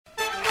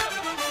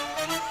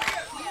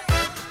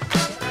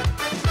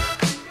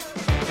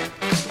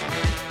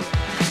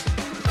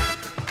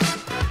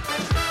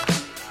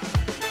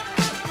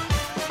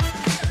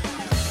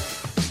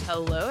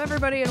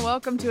everybody, and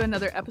welcome to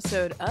another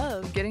episode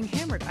of Getting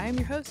Hammered. I am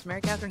your host, Mary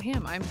Catherine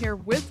Ham. I'm here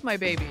with my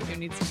baby, who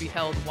needs to be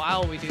held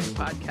while we do the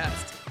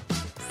podcast.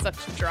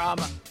 Such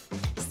drama.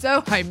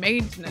 So high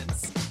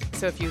maintenance.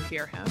 So if you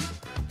hear him,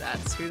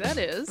 that's who that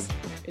is.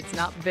 It's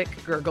not Vic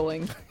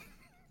gurgling.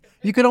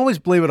 You can always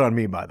blame it on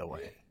me, by the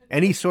way.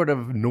 Any sort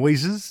of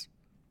noises,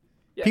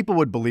 people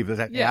would believe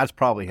that. Yeah, that's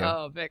probably him.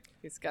 Oh, Vic,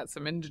 he's got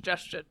some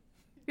indigestion.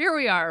 Here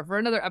we are for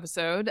another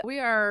episode.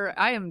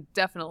 I am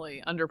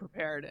definitely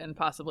underprepared and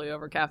possibly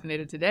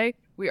over-caffeinated today.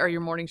 We are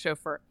your morning show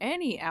for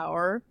any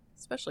hour,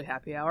 especially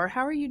happy hour.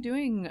 How are you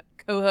doing,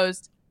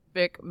 co-host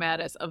Vic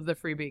Mattis of The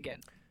Free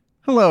Beacon?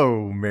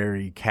 Hello,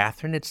 Mary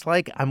Catherine. It's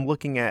like I'm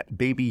looking at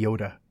Baby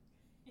Yoda.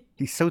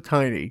 He's so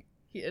tiny.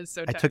 He is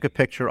so tiny. I took a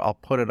picture. I'll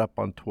put it up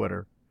on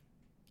Twitter.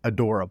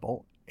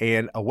 Adorable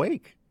and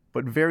awake,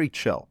 but very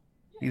chill.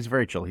 He's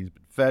very chill. He's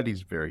been fed.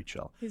 He's very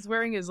chill. He's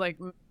wearing his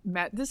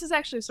this is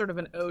actually sort of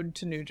an ode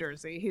to New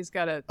Jersey. He's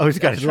got his little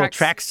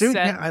tracksuit.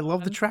 Yeah, I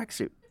love the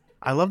tracksuit.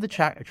 I love the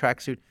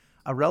tracksuit.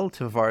 A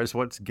relative of ours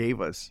once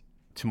gave us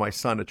to my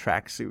son a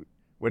tracksuit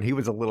when he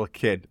was a little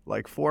kid,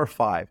 like 4 or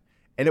 5,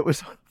 and it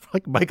was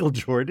like Michael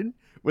Jordan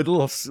with a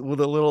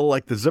little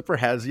like the zipper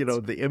has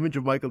the image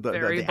of Michael.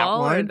 Very the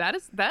baller.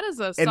 That is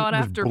a sought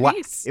after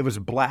piece. It was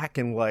black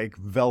and like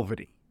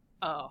velvety.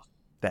 Oh,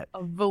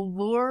 a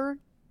velour.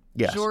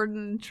 Yes.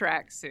 Jordan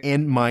tracksuit.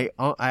 And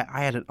I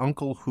had an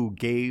uncle who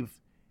gave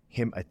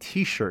him a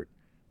T-shirt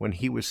when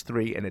he was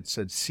 3, and it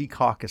said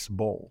Secaucus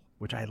Bowl,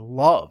 which I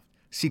love.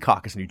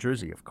 Secaucus, New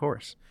Jersey, of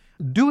course.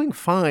 Doing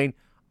fine.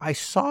 I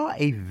saw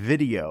a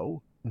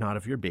video, not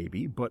of your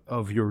baby, but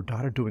of your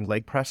daughter doing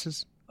leg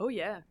presses. Oh,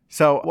 yeah.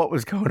 So what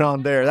was going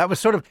on there? That was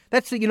sort of,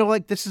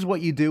 this is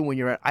what you do when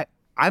you're at,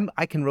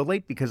 I can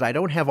relate because I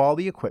don't have all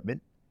the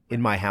equipment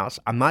in my house.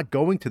 I'm not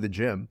going to the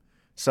gym.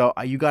 So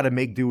you got to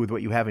make do with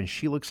what you have, and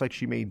she looks like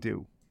she made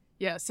do.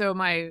 Yeah, so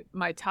my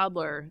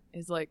toddler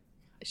is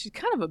she's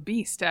kind of a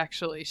beast,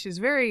 actually. She's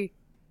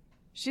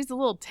a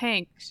little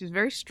tank. She's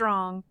very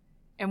strong,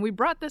 and we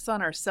brought this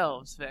on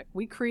ourselves, Vic.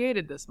 We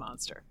created this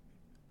monster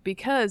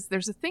because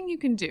there's a thing you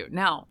can do.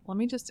 Now, let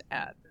me just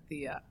add,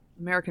 the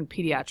American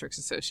Pediatrics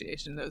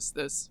Association,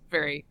 those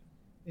very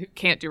who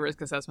can't do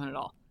risk assessment at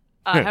all,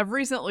 have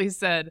recently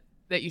said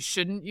that you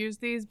shouldn't use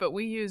these, but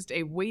we used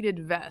a weighted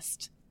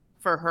vest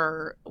for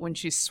her when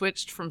she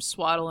switched from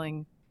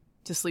swaddling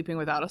to sleeping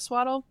without a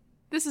swaddle.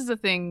 This is a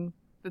thing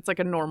that's like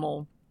a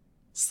normal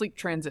sleep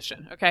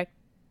transition, okay?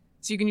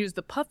 So you can use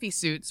the puffy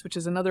suits, which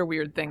is another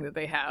weird thing that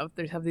they have.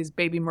 They have these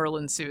baby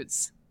Merlin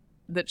suits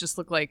that just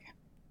look like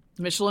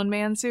Michelin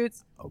Man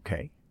suits.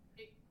 Okay.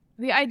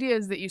 The idea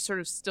is that you sort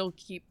of still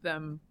keep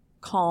them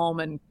calm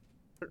and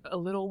a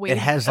little weight. It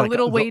has like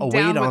a weight on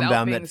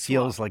them that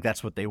feels like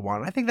that's what they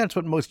want. I think that's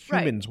what most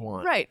humans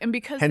want. Right, and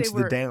because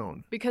the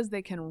down. Because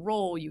they can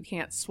roll, you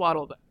can't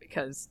swaddle them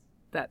because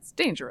that's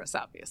dangerous,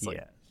 obviously.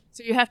 Yeah.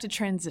 So you have to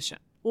transition.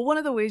 Well, one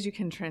of the ways you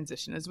can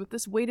transition is with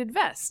this weighted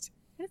vest.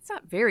 And it's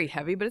not very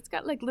heavy, but it's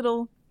got like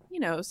little,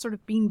 sort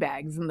of bean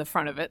bags in the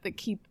front of it that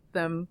keep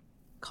them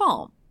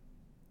calm.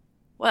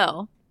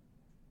 Well,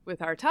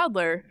 with our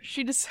toddler,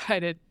 she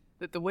decided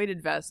that the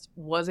weighted vest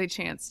was a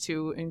chance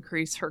to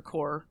increase her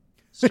core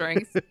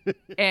strength,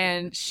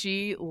 and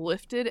she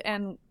lifted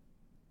and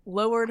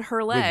lowered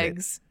her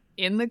legs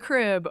in the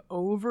crib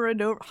over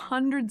and over,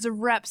 hundreds of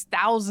reps,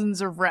 thousands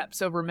of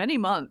reps over many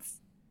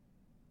months.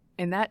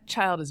 And that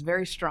child is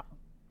very strong.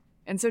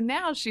 And so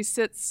now she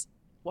sits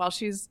while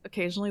she's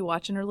occasionally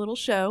watching her little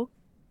show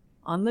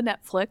on the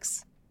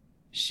Netflix.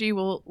 She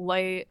will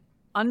lay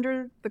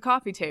under the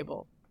coffee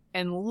table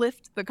and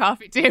lift the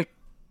coffee table.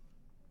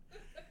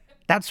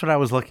 That's what I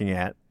was looking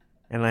at.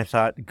 And I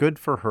thought, good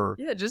for her.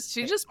 Yeah,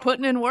 she's just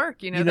putting in work.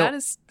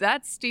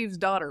 That's Steve's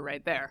daughter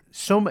right there.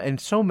 So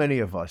many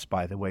of us,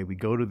 by the way, we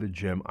go to the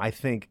gym. I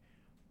think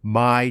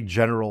my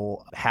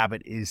general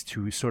habit is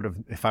to sort of,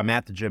 if I'm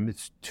at the gym,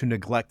 it's to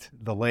neglect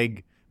the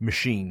leg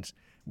machines.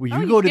 When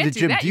you go to the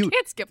gym, you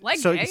can't skip leg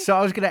day. So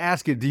I was going to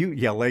ask you,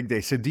 leg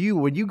day. So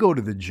when you go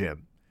to the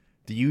gym,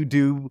 do you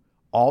do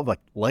all the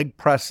leg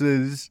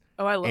presses?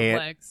 Oh, I love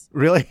legs.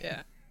 Really?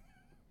 Yeah.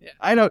 Yeah.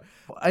 I know.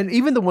 And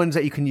even the ones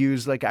that you can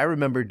use, like I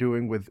remember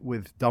doing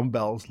with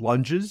dumbbells,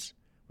 lunges,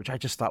 which I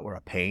just thought were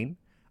a pain.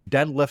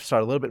 Deadlifts are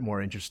a little bit more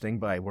interesting,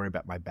 but I worry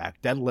about my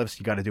back. Deadlifts,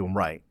 you got to do them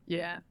right.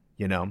 Yeah.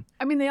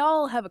 I mean, they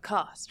all have a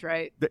cost,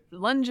 right?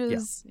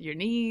 Lunges, your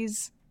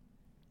knees,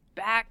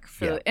 back.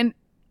 And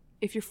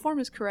if your form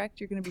is correct,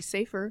 you're going to be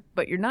safer,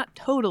 but you're not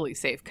totally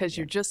safe because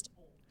you're just...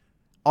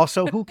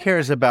 Also, who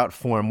cares about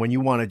form when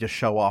you want to just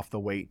show off the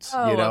weights?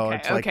 Oh, okay.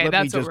 It's like,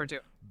 that's what we're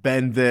doing.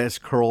 Bend this,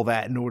 curl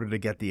that in order to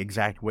get the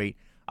exact weight.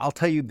 I'll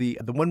tell you the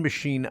one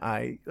machine,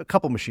 a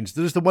couple machines.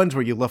 There's the ones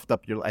where you lift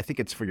up I think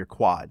it's for your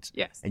quads.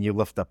 Yes. And you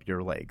lift up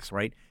your legs,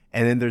 right?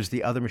 And then there's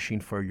the other machine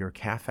for your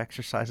calf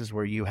exercises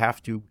where you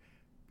have to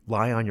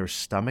lie on your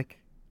stomach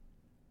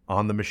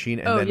on the machine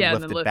and then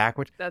lift it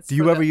backwards. Do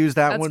you ever use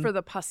that one? That's for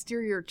the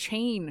posterior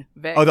chain,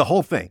 Vic. Oh, the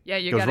whole thing. Yeah,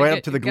 you goes right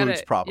up to the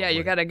glutes, probably. Yeah,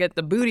 you got to get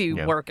the booty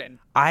working.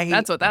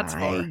 That's what that's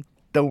for.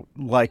 Don't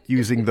like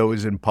using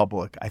those in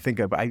public. I think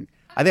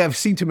I think I've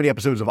seen too many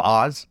episodes of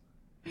Oz.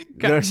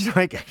 Gotcha. It's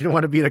like, I don't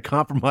want to be in a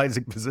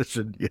compromising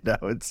position.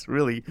 It's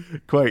really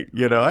quite,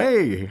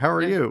 hey, how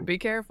are you? Be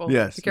careful.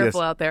 Yes. Be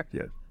careful out there.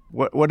 Yeah.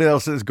 What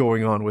else is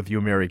going on with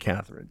you, Mary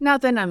Catherine?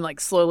 Not that I'm like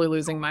slowly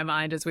losing my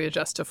mind as we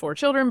adjust to 4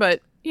 children,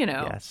 but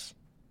Yes.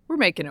 we're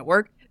making it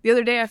work. The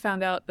other day I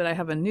found out that I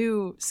have a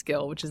new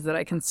skill, which is that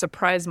I can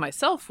surprise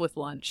myself with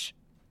lunch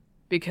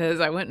because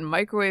I went and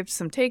microwaved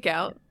some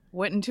takeout,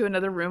 went into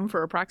another room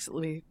for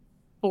approximately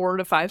 4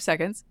 to 5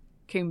 seconds,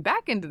 came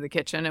back into the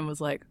kitchen and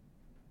was like,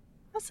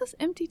 what's this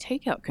empty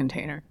takeout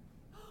container?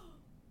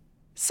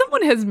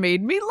 Someone has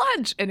made me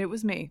lunch. And it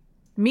was me.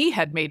 Me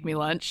had made me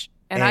lunch.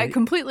 And I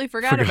completely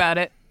forgot about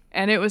it.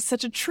 And it was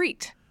such a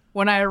treat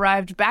when I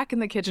arrived back in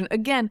the kitchen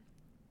again,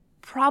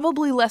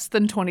 probably less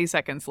than 20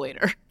 seconds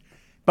later.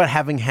 But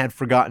having had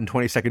forgotten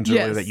 20 seconds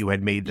earlier Yes. that you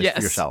had made this for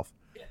Yes. yourself.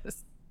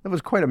 Yes. That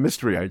was quite a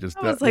mystery. I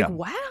was like,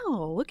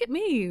 wow, look at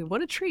me.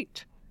 What a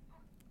treat.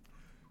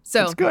 So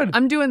That's good.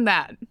 I'm doing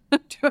that. I'm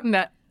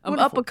up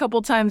Wonderful. a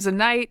couple times a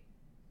night,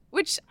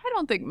 which I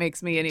don't think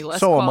makes me any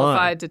less So am I.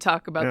 qualified to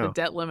talk about Yeah. the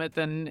debt limit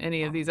than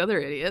any of these other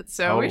idiots.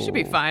 So we should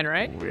be fine,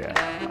 right?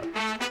 Yeah.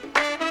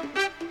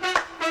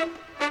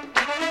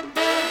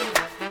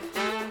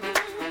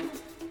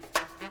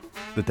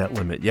 The debt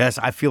limit. Yes,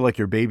 I feel like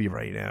your baby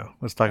right now.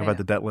 Let's talk about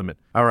the debt limit.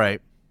 All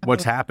right.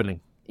 What's happening?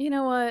 You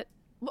know what?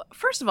 Well,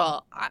 first of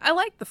all, I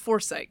like the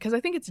foresight because I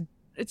think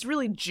it's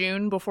really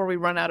June before we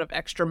run out of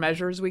extra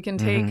measures we can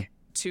take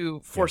to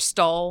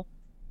forestall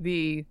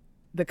the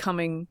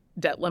coming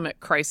debt limit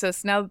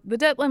crisis. Now, the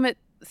debt limit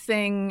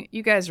thing,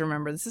 you guys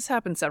remember this has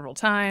happened several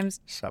times.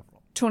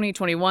 Several.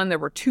 2021, there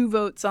were 2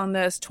 votes on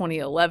this.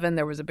 2011,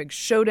 there was a big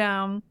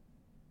showdown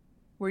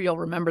where you'll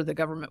remember the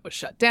government was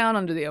shut down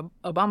under the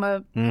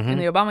Obama in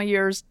the Obama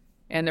years,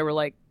 and there were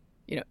like,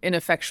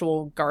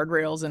 ineffectual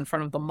guardrails in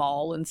front of the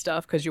mall and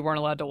stuff because you weren't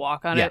allowed to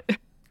walk on it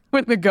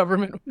when the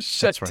government was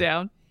shut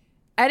down.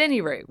 At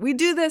any rate, we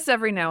do this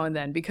every now and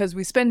then because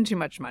we spend too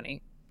much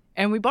money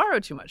and we borrow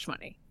too much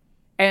money.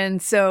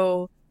 And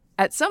so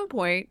at some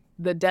point,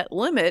 the debt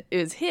limit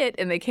is hit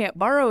and they can't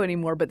borrow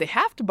anymore, but they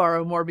have to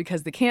borrow more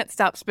because they can't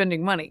stop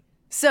spending money.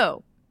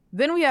 So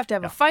then we have to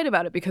have a fight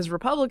about it because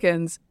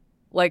Republicans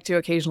like to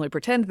occasionally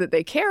pretend that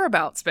they care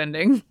about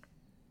spending.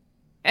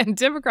 And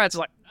Democrats are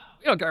like, no,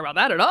 we don't care about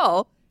that at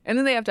all. And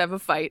then they have to have a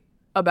fight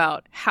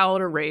about how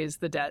to raise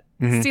the debt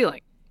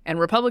ceiling. And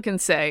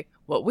Republicans say,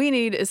 what we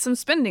need is some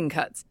spending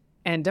cuts.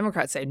 And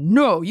Democrats say,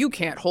 no, you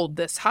can't hold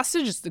this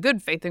hostage. It's the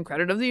good faith and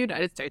credit of the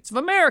United States of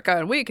America,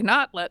 and we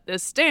cannot let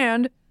this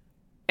stand.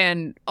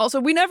 And also,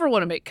 we never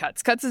want to make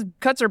cuts.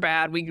 Cuts are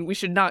bad. We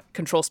should not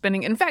control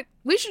spending. In fact,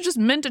 we should just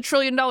mint $1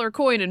 trillion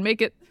coin and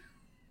make it.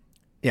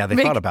 Yeah, they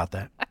thought about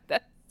that.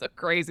 That's so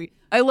crazy.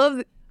 I love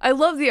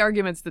the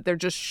arguments that there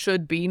just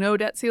should be no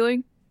debt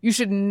ceiling. You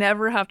should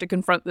never have to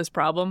confront this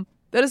problem.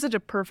 That is such a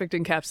perfect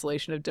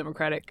encapsulation of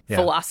Democratic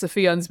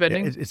philosophy on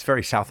spending. Yeah, it's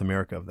very South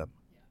America of them.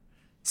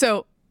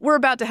 So we're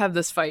about to have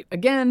this fight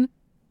again.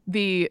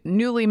 The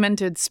newly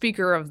minted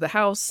Speaker of the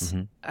House,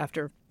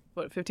 after,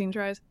 15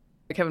 tries?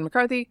 Kevin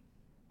McCarthy,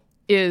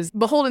 is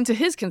beholden to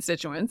his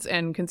constituents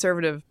and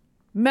conservative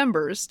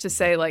members to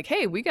say, like,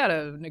 hey, we got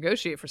to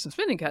negotiate for some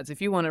spending cuts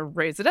if you want to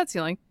raise the debt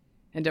ceiling.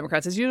 And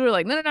Democrats, as usual, are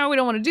like, no, we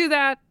don't want to do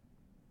that.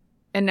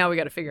 And now we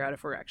got to figure out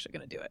if we're actually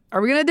going to do it.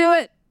 Are we going to do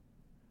it?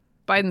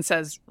 Biden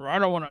says, I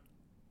don't want to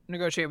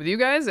negotiate with you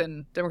guys.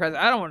 And Democrats,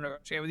 I don't want to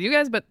negotiate with you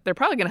guys. But they're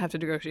probably going to have to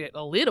negotiate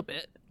a little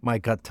bit. My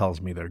gut tells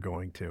me they're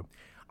going to.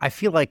 I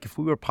feel like if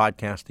we were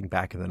podcasting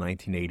back in the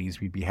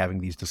 1980s, we'd be having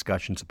these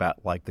discussions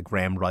about like the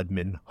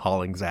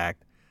Graham-Rudman-Hollings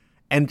Act.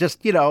 And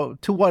just, to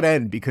what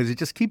end? Because it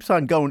just keeps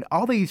on going.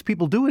 All these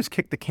people do is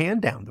kick the can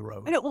down the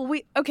road. I know,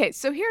 okay,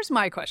 so here's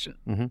my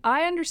question.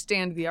 I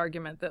understand the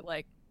argument that,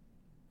 like,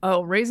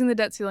 raising the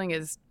debt ceiling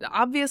is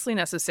obviously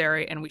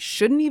necessary and we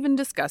shouldn't even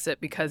discuss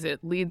it because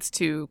it leads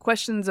to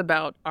questions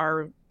about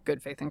our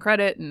good faith and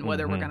credit and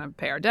whether we're going to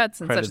pay our debts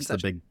and Credit's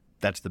such and such.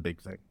 That's the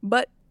big thing.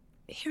 But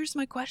here's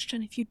my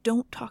question. If you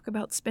don't talk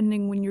about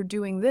spending when you're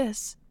doing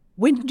this,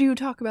 when do you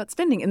talk about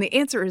spending? And the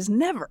answer is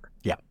never.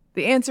 Yeah.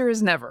 The answer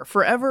is never.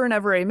 Forever and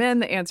ever, amen.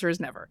 The answer is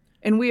never.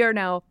 And we are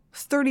now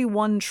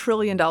 $31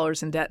 trillion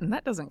in debt, and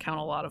that doesn't count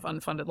a lot of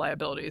unfunded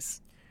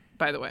liabilities,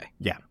 by the way.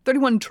 Yeah.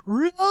 31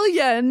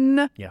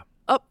 trillion. Yeah.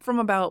 Up from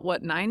about,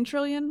 9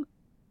 trillion?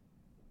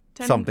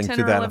 10 Something 10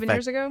 to or that 11 effect.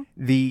 years ago?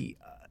 The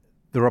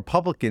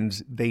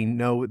Republicans, they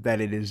know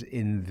that it is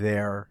in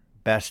their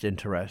best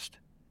interest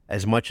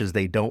as much as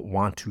they don't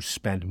want to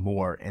spend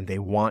more and they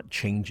want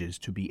changes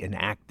to be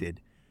enacted.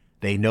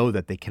 They know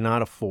that they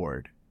cannot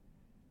afford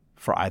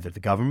for either the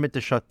government to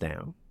shut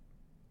down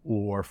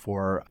or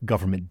for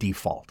government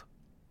default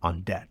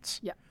on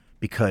debts. Yeah.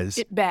 Because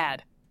It's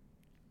bad.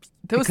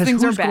 Those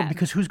things are bad.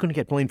 Because who's going to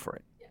get blamed for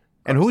it?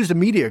 And who is the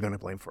media going to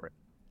blame for it?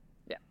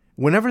 Yeah.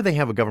 Whenever they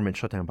have a government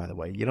shutdown, by the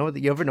way,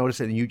 you ever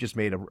notice it, and you just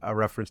made a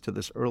reference to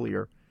this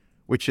earlier,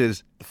 which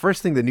is the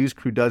first thing the news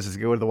crew does is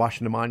go to the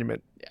Washington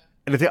Monument. Yeah.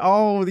 And if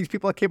these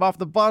people that came off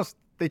the bus,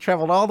 they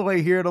traveled all the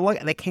way here to look,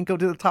 and they can't go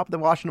to the top of the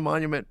Washington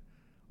Monument,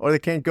 or they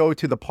can't go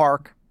to the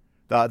park,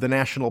 the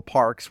national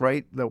parks,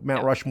 right? The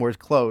Mount Rushmore is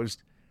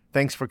closed.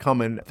 Thanks for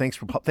coming.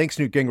 Thanks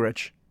Newt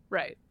Gingrich.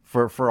 Right.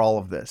 For all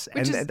of this.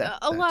 Which is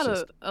a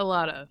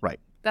lot of right.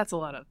 That's a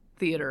lot of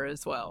theater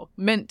as well,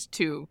 meant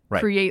to right.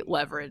 create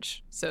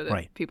leverage so that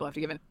right. people have to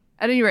give in.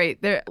 At any rate,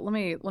 let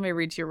me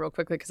read to you real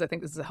quickly because I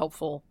think this is a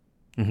helpful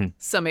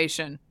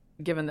summation,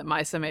 given that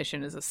my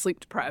summation is a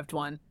sleep-deprived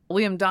one.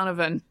 Liam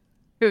Donovan,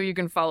 who you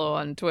can follow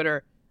on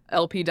Twitter,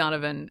 LP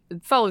Donovan,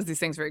 follows these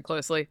things very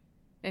closely.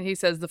 And he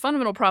says, the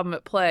fundamental problem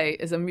at play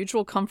is a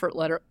mutual comfort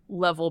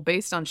level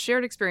based on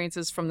shared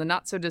experiences from the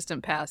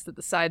not-so-distant past that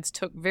the sides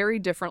took very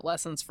different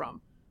lessons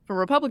from. For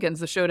Republicans,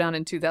 the showdown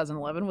in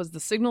 2011 was the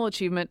signal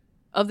achievement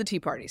of the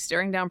Tea Party,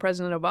 staring down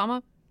President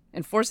Obama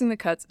and forcing the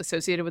cuts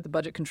associated with the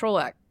Budget Control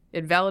Act.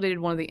 It validated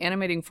one of the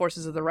animating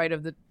forces of the right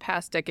of the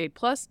past decade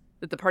plus,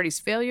 that the party's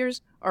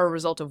failures are a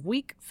result of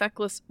weak,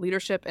 feckless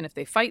leadership, and if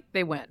they fight,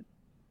 they win.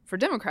 For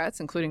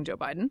Democrats, including Joe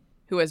Biden,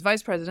 who as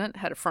vice president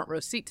had a front row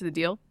seat to the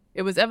deal,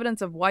 it was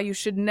evidence of why you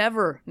should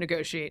never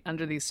negotiate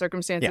under these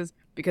circumstances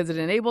because it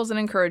enables and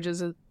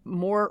encourages a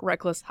more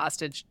reckless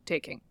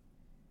hostage-taking.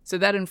 So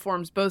that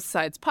informs both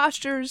sides'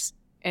 postures,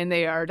 and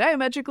they are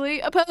diametrically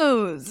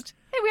opposed.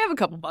 Hey, we have a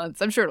couple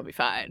months. I'm sure it'll be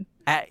fine.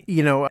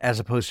 As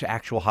opposed to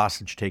actual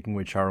hostage taking,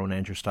 which our own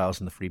Andrew Stiles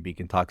in the Free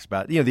Beacon talks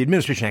about. The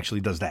administration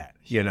actually does that.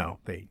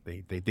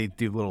 They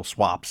do little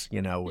swaps.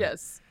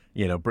 Yes.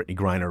 Brittany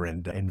Griner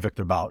and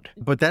Victor Bout.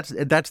 But that's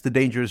the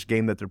dangerous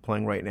game that they're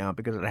playing right now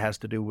because it has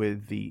to do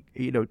with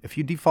if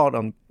you default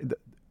on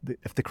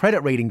if the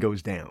credit rating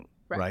goes down,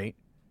 right,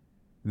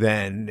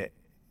 then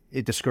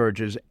it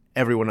discourages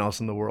everyone else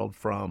in the world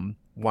from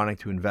wanting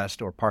to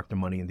invest or park their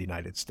money in the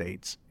United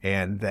States,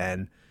 and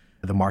then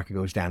the market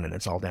goes down and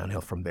it's all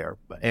downhill from there.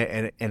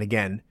 And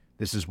again,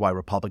 this is why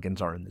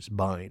Republicans are in this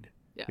bind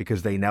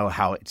because they know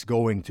how it's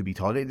going to be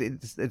taught.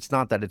 It's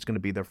not that it's going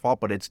to be their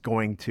fault, but it's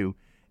going to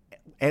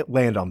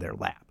land on their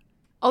lap.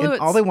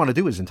 All they want to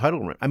do is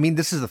entitlement. I mean,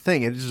 this is the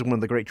thing. This is one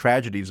of the great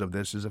tragedies of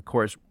this is, of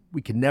course,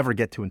 we can never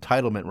get to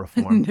entitlement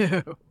reform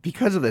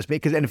because of this.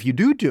 And if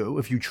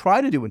you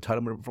try to do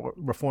entitlement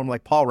reform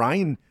like Paul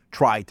Ryan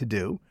tried to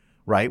do,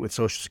 right, with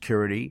Social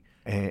Security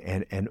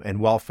and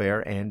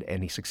welfare,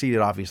 and he succeeded,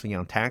 obviously,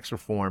 on tax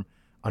reform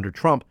under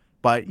Trump,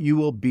 but you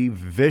will be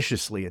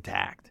viciously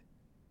attacked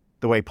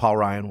the way Paul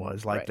Ryan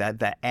was, like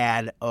that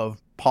ad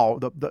of Paul,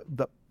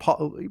 the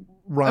Paul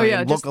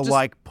Ryan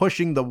look-alike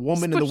pushing the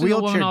woman in the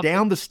wheelchair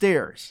down the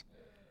stairs.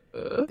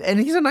 And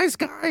he's a nice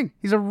guy.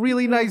 He's a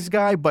really nice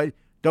guy, but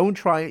don't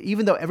try,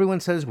 even though everyone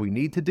says we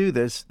need to do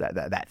this,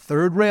 that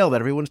third rail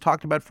that everyone's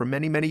talked about for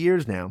many, many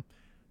years now,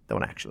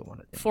 don't actually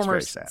want it.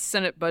 Former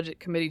Senate Budget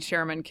Committee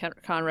Chairman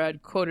Kent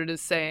Conrad quoted as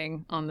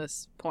saying on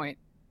this point,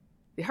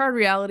 the hard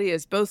reality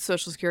is both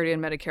Social Security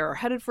and Medicare are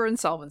headed for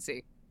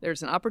insolvency.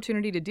 There's an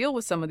opportunity to deal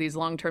with some of these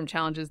long-term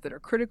challenges that are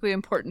critically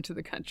important to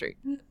the country.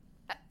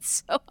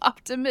 That's so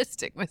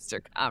optimistic,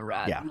 Mr.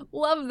 Conrad. Yeah.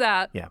 Love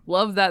that. Yeah.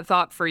 Love that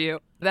thought for you.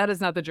 That is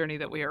not the journey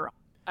that we are on,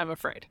 I'm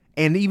afraid.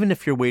 And even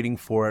if you're waiting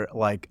for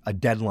like a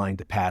deadline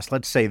to pass,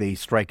 let's say they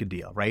strike a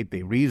deal, right?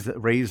 They raise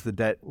the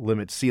debt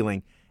limit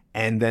ceiling,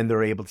 and then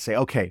they're able to say,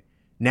 okay,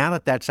 now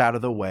that that's out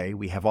of the way,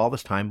 we have all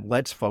this time,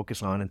 let's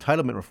focus on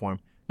entitlement reform.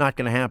 Not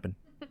going to happen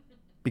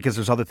because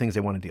there's other things they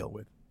want to deal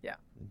with. Yeah.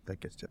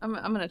 That gets to I'm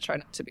going to try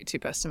not to be too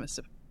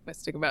pessimistic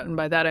about it. And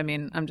by that, I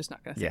mean, I'm just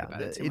not going to think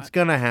about it too much. It's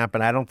going to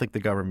happen. I don't think the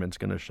government's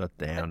going to shut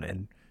down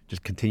and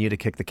just continue to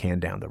kick the can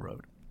down the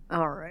road.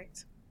 All right.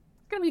 It's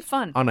going to be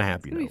fun. On a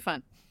happy note. It's going to be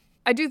fun.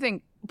 I do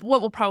think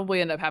what will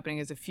probably end up happening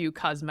is a few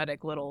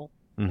cosmetic little,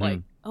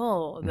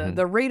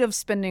 the rate of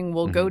spending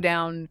will go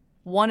down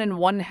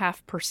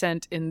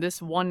 1.5% in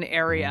this one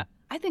area.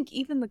 I think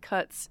even the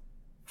cuts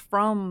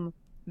from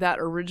that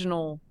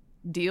original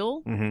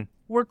deal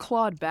were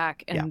clawed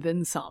back and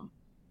then some.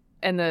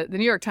 And the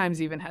New York Times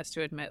even has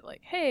to admit,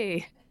 like,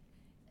 hey,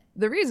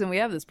 the reason we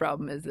have this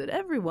problem is that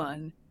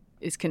everyone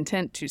is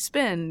content to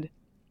spend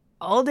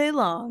all day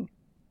long,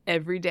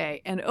 every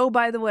day. And oh,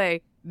 by the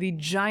way, the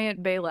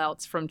giant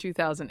bailouts from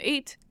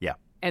 2008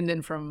 and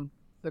then from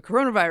the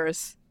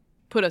coronavirus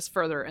put us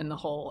further in the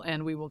hole,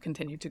 and we will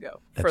continue to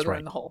go further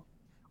in the hole.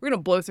 We're going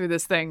to blow through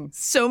this thing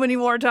so many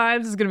more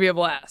times. It's going to be a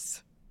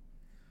blast.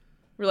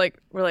 We're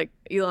like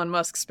Elon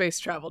Musk space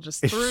travel,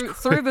 just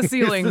through the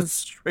ceilings,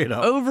 straight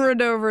up, over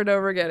and over and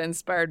over again,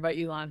 inspired by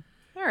Elon.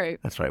 All right.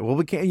 That's right. Well,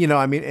 we can't,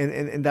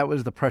 and that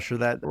was the pressure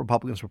that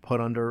Republicans were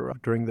put under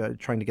during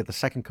trying to get the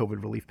second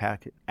COVID Relief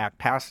Act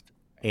passed,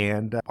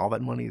 and all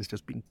that money is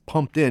just being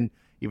pumped in,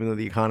 even though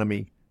the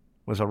economy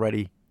was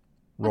already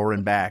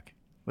roaring back.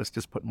 Let's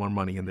just put more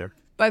money in there.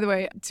 By the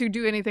way, to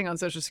do anything on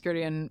Social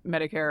Security and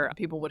Medicare,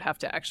 people would have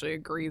to actually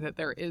agree that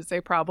there is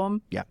a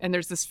problem. Yeah. And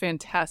there's this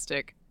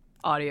fantastic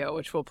audio,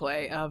 which we'll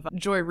play, of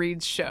Joy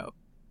Reid's show,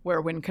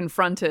 where when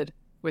confronted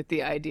with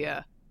the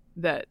idea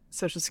that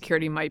Social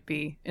Security might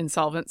be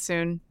insolvent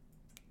soon,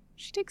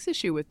 she takes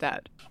issue with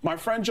that. My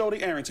friend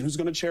Jody Arrington, who's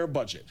going to chair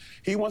budget,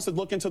 he wants to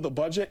look into the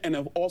budget and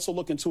also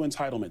look into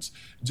entitlements.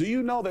 Do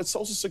you know that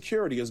Social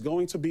Security is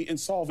going to be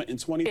insolvent in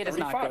 2035? It is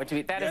not going to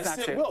be. That is not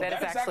true. That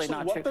is actually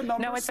not true.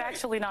 No, it's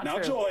actually not true.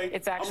 Now, Joy,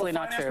 it's actually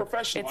not true.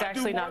 It's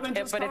actually not. But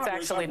it's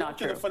actually not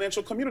true. The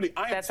financial community.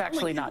 That's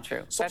actually not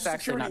true. That's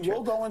actually not true.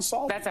 Will go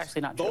insolvent. That's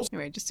actually not true.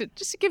 Anyway, just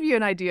to give you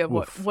an idea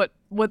of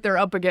what they're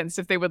up against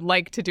if they would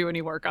like to do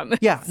any work on this.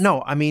 Yeah,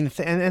 no, I mean,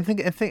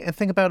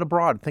 think about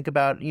abroad. Think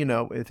about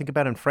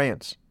in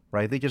France,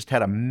 right? They just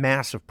had a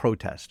massive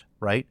protest,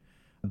 right?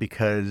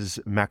 Because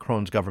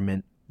Macron's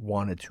government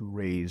wanted to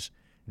raise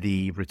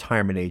the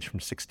retirement age from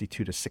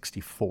 62 to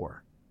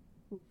 64.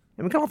 And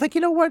we can all think,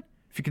 you know what?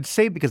 If you could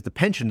save, because the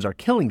pensions are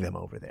killing them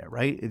over there,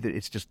 right?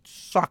 It's just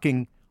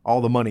sucking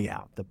all the money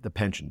out, the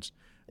pensions.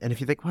 And if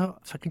you think, well,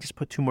 so I can just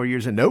put 2 more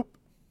years in. Nope.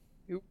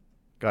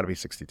 Got to be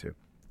 62.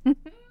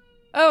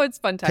 Oh, it's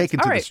fun times. Taken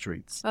to the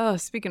streets. Oh,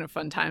 speaking of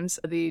fun times,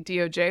 the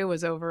DOJ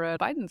was over at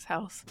Biden's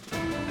house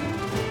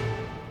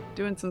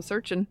doing some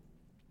searching.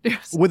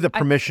 With the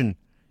permission,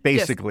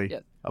 basically,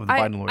 yes. of the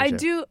Biden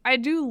lawyers. I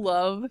do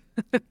love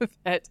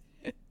that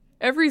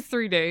every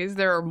 3 days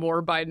there are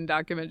more Biden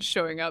documents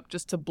showing up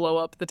just to blow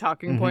up the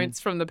talking points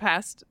from the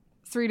past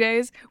 3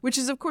 days, which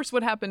is, of course,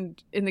 what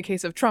happened in the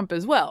case of Trump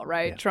as well,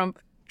 right? Yeah.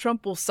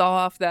 Trump will saw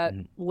off that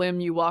limb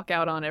you walk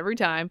out on every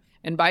time,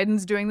 and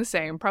Biden's doing the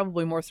same,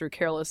 probably more through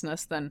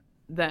carelessness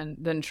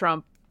than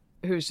Trump,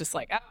 who's just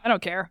like, I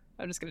don't care.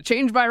 I'm just going to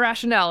change my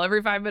rationale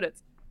every 5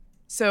 minutes.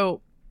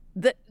 So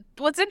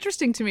what's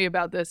interesting to me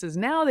about this is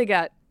now they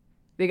got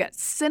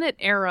Senate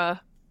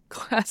era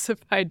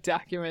classified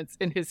documents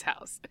in his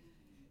house,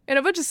 and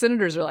a bunch of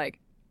senators are like,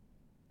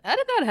 how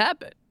did that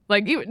happen?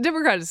 Like, even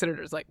Democratic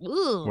senators like,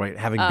 ugh. Right,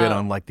 having been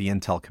on like the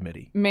Intel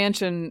committee.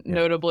 Manchin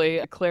notably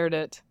declared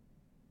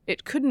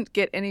it couldn't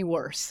get any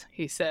worse,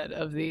 he said,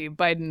 of the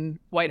Biden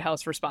White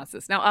House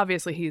responses. Now,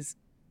 obviously, he's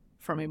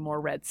from a more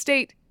red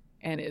state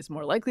and is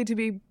more likely to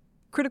be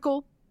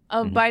critical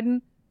of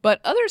Biden, but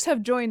others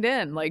have joined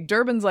in. Like,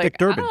 Durbin's like,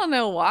 I don't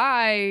know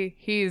why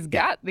he's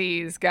got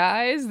these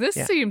guys. This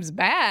seems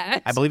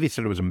bad. I believe he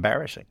said it was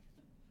embarrassing.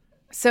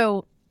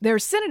 So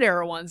there's Senate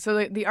era ones.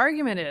 So the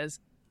argument is,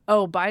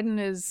 oh, Biden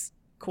is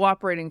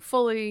cooperating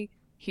fully.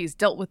 He's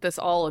dealt with this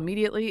all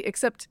immediately,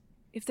 except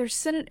if they're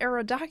Senate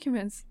era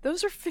documents,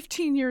 those are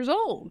 15 years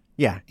old.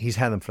 Yeah, he's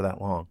had them for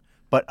that long.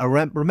 But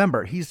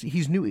remember, he's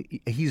new.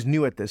 He's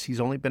new at this.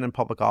 He's only been in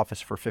public office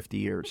for 50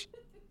 years.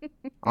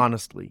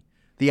 Honestly,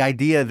 the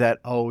idea that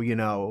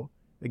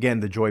again,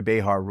 the Joy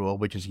Behar rule,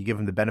 which is you give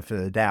him the benefit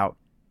of the doubt,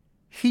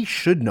 he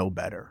should know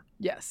better.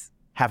 Yes,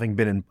 having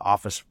been in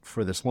office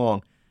for this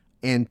long.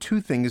 And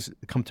 2 things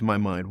come to my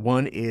mind.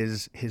 One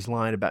is his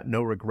line about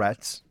no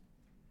regrets,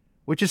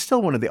 which is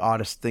still one of the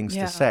oddest things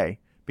to say,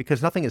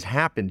 because nothing has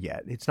happened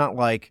yet. It's not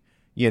like,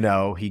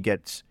 he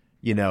gets,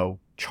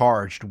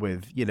 charged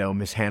with,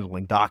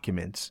 mishandling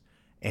documents,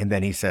 and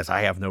then he says,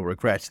 I have no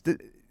regrets.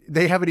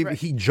 They haven't even,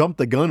 he jumped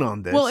the gun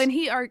on this. Well, and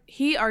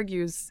he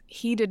argues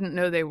he didn't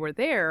know they were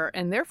there,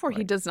 and therefore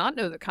he does not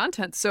know the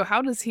contents. So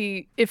how does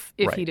he, if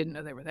he didn't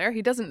know they were there,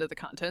 he doesn't know the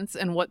contents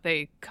and what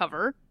they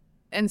cover.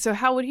 And so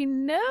how would he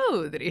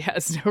know that he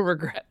has no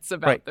regrets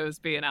about those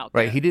being out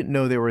there? Right. He didn't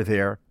know they were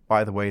there.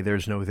 By the way,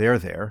 there's no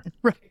there.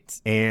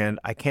 Right. And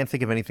I can't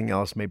think of anything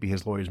else maybe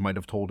his lawyers might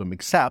have told him,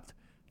 except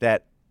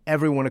that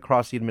everyone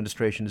across the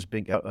administration is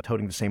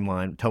towing the same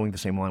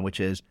line, which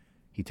is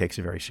he takes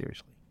it very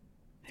seriously.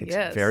 Takes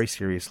it very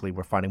seriously.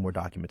 We're finding more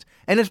documents.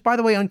 And it's, by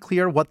the way,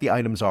 unclear what the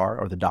items are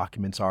or the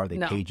documents are,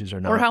 pages or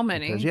not. Or how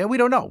many. Because, we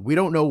don't know. We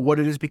don't know what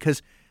it is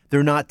because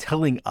they're not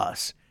telling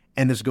us.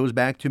 And this goes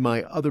back to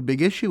my other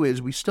big issue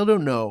is we still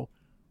don't know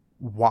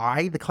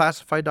why the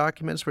classified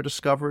documents were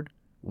discovered,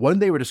 when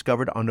they were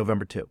discovered on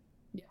November 2.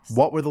 Yes.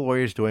 What were the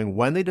lawyers doing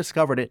when they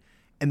discovered it?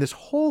 And this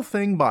whole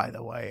thing, by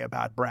the way,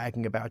 about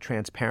bragging about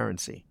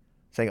transparency,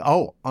 saying,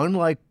 oh,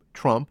 unlike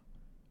Trump,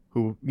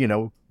 who,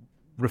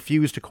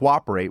 refused to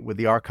cooperate with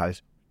the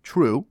archives,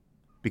 true,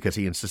 because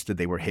he insisted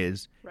they were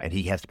his and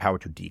he has the power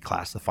to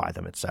declassify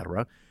them,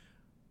 etc.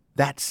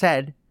 That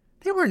said,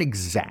 they weren't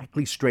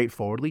exactly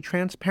straightforwardly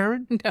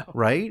transparent,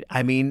 right?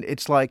 I mean,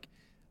 it's like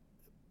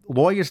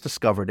lawyers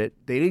discovered it.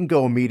 They didn't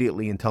go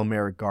immediately and tell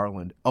Merrick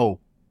Garland, oh,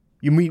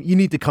 you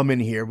need to come in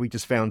here. We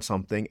just found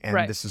something,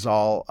 and this is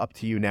all up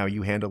to you now.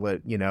 You handle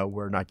it.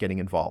 We're not getting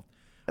involved.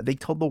 They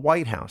told the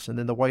White House, and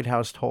then the White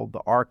House told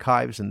the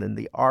archives, and then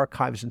the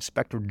archives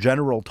inspector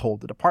general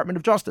told the Department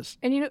of Justice.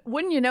 And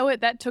wouldn't you know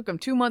it, that took him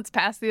 2 months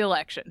past the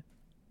election.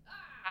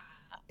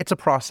 It's a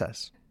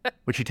process,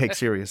 which he takes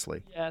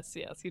seriously. Yes,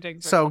 he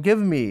takes. So give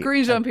me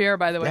Karine Jean-Pierre,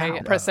 by the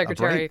way, press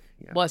secretary,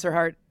 bless her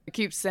heart,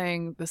 keeps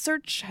saying the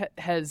search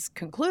has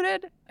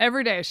concluded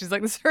every day. She's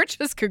like, the search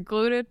has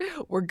concluded.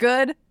 We're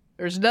good.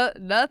 There's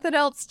nothing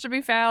else to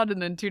be found.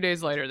 And then 2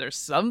 days later, there's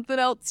something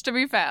else to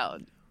be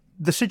found.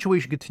 The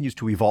situation continues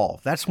to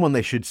evolve. That's one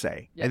they should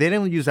say. Yep. And they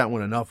don't use that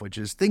one enough, which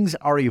is things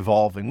are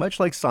evolving, much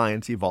like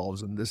science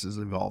evolves, and this is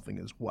evolving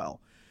as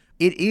well.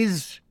 It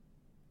is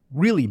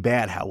really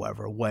bad,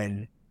 however,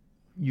 when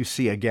you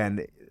see,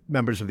 again,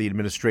 members of the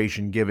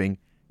administration giving,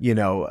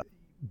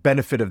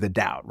 benefit of the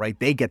doubt, right?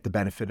 They get the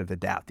benefit of the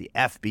doubt. The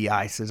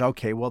FBI says,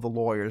 okay, well, the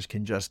lawyers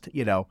can just,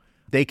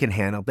 they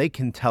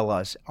can tell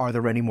us, are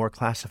there any more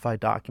classified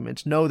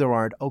documents? No, there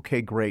aren't.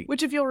 Okay, great.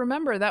 Which, if you'll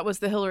remember, that was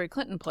the Hillary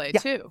Clinton play,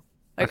 too.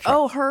 Like,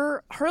 right.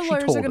 her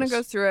lawyers are going to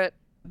go through it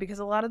because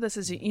a lot of this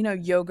is,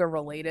 yoga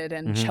related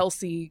and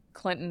Chelsea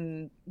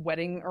Clinton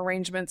wedding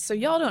arrangements. So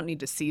y'all don't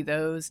need to see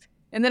those.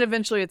 And then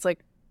eventually it's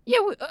like, yeah,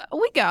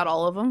 we got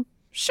all of them.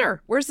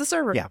 Sure. Where's the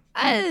server? Yeah.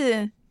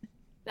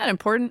 Not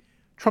important.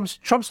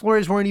 Trump's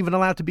lawyers weren't even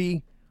allowed to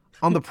be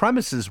on the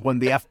premises when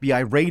the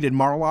FBI raided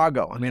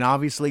Mar-a-Lago. I mean,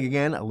 obviously,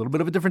 again, a little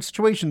bit of a different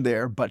situation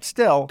there, but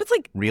still. But it's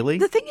like, really?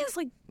 The thing is,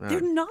 like,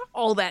 they're not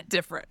all that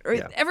different. Right?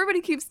 Yeah.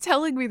 Everybody keeps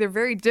telling me they're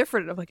very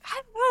different. I'm like,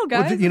 I don't know,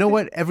 guys. Well, you know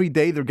what? Every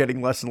day they're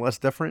getting less and less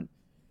different.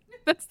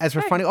 As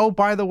we're finding,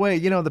 by the way,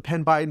 the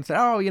Penn Biden said,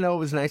 it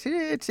was nice.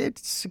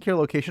 It's secure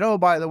location. Oh,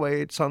 by the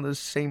way, it's on the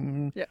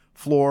same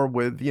floor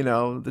with,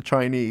 the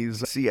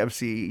Chinese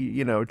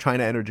CFC,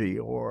 China Energy,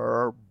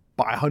 or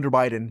Hunter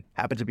Biden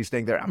happens to be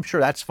staying there. I'm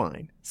sure that's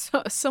fine.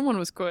 So, someone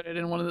was quoted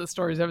in one of the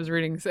stories I was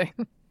reading saying,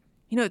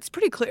 it's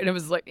pretty clear. And it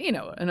was like,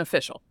 an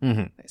official.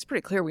 Mm-hmm. It's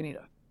pretty clear we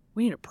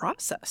need a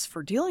process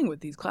for dealing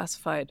with these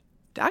classified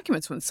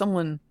documents when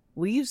someone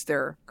leaves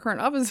their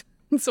current office.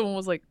 And someone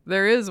was like,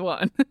 there is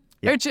one.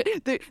 Yeah.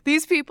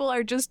 These people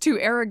are just too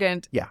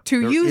arrogant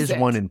to use it. There is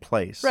one in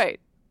place. Right.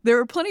 There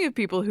are plenty of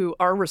people who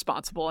are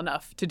responsible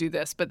enough to do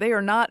this, but they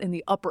are not in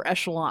the upper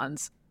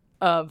echelons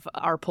of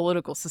our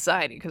political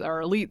society because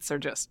our elites are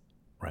just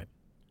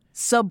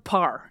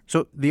subpar.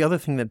 So the other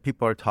thing that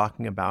people are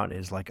talking about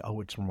is like,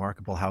 it's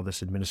remarkable how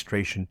this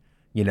administration,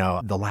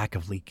 the lack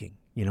of leaking.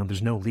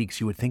 There's no leaks.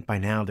 You would think by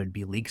now there'd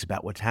be leaks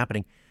about what's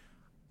happening.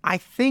 I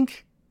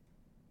think,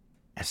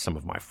 as some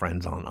of my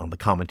friends on the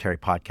commentary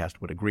podcast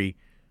would agree,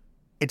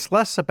 it's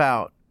less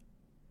about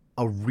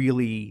a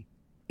really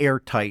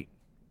airtight,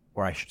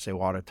 or I should say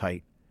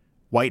watertight,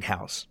 White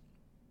House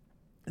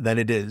than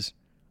it is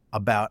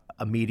about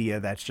a media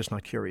that's just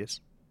not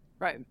curious.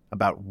 Right.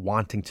 About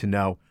wanting to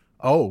know,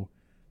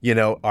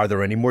 are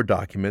there any more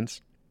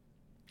documents?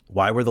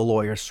 Why were the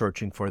lawyers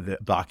searching for the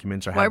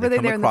documents, or how did they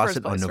come across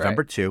it on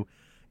November 2?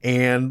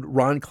 And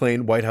Ron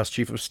Klain, White House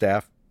Chief of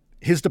Staff,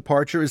 his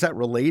departure, is that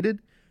related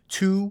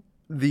to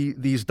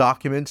these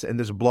documents and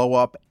this blow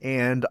up?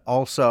 And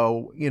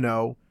also,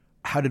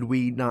 how did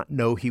we not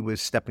know he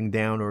was stepping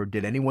down, or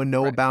did anyone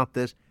know about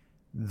this?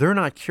 They're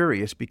not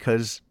curious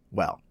because,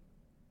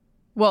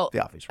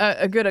 the obvious.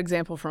 A good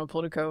example from a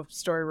Politico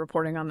story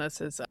reporting on this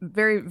is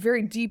very,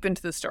 very deep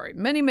into the story.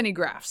 Many, many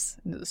graphs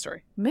into the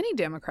story. Many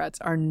Democrats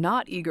are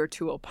not eager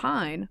to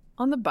opine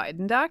on the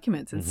Biden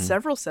documents, and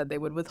several said they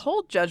would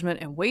withhold judgment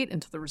and wait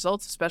until the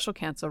results of special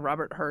counsel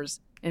Robert Hur's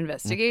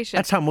investigation.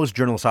 That's how most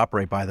journalists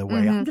operate, by the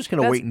way. I'm just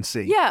going to wait and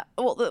see. Yeah.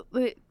 Well,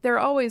 they're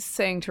always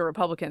saying to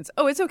Republicans,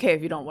 it's okay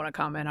if you don't want to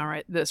comment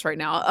on this right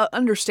now.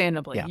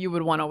 Understandably, you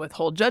would want to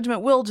withhold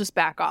judgment. We'll just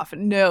back off.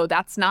 And no,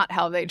 that's not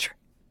how they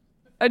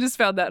I just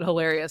found that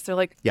hilarious. They're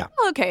like,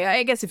 okay,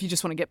 I guess if you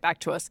just want to get back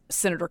to us,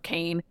 Senator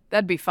Kane,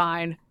 that'd be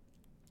fine.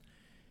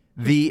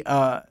 This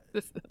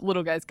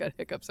little guy's got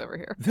hiccups over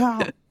here.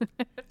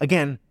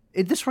 Again,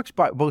 this works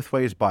both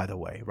ways, by the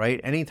way, right?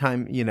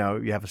 Anytime, you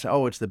have to say,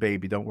 it's the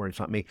baby, don't worry, it's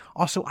not me.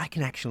 Also, I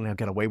can actually now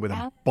get away with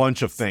a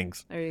bunch of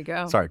things. There you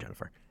go. Sorry,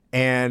 Jennifer.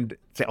 And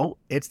say,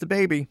 it's the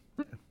baby.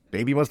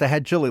 Baby must have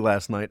had chili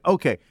last night.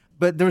 Okay.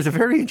 But there was a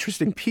very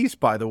interesting piece,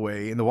 by the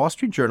way, in the Wall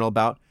Street Journal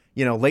about,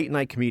 late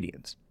night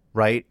comedians.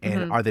 Right?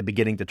 And are they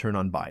beginning to turn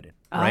on Biden?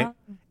 Right?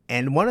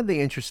 And one of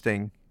the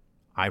interesting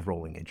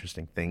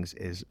things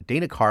is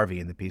Dana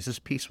Carvey in the piece. This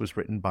piece was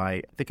written by,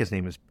 I think his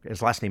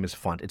last name is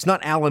Funt. It's not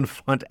Alan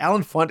Funt.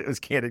 Alan Funt is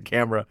Candid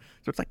Camera.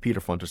 So it's like Peter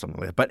Funt or something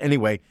like that. But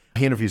anyway,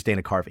 he interviews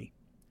Dana Carvey.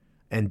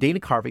 And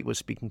Dana Carvey was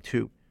speaking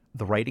to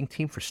the writing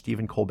team for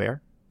Stephen Colbert.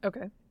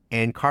 Okay.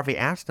 And Carvey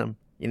asked him,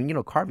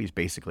 Carvey's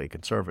basically a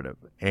conservative.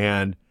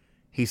 And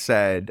he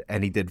said,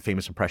 and he did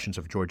famous impressions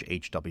of George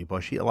H.W.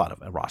 Bush.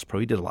 Ross Perot,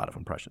 he did a lot of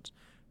impressions.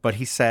 But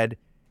he said,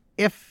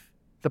 if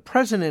the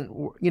president,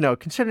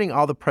 considering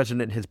all the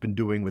president has been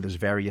doing with his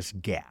various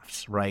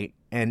gaffes, right?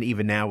 And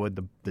even now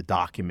with the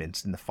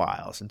documents and the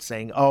files and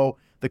saying,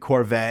 the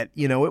Corvette,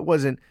 it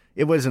wasn't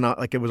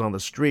like it was on the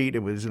street,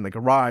 it was in the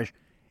garage.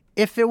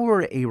 If it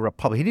were a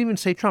Republican, he didn't even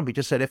say Trump, he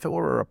just said, if it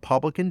were a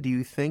Republican, do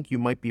you think you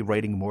might be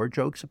writing more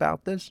jokes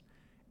about this?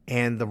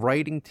 And the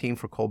writing team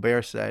for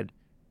Colbert said,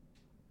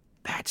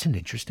 that's an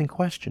interesting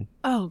question.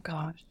 Oh,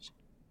 gosh.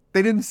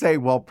 They didn't say,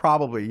 well,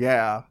 probably,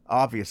 yeah,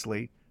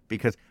 obviously,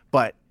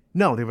 but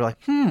no, they were like,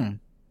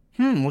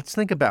 let's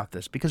think about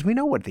this because we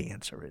know what the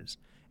answer is.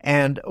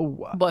 And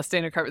bless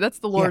Dana Carvey. That's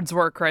the Lord's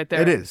work right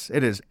there. It is.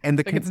 And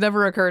it's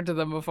never occurred to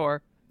them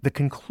before. The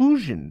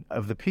conclusion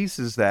of the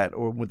pieces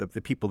or with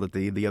the people that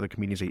the other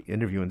comedians they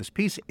interview in this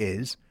piece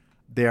is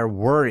they're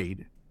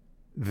worried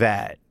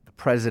that the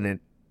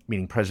president,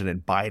 meaning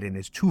President Biden,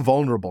 is too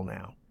vulnerable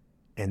now,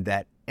 and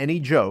that any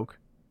joke,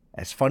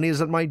 as funny as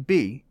it might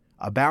be,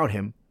 about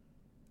him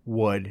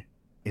would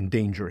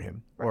endanger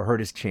him or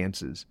hurt his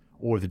chances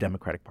or the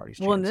Democratic Party's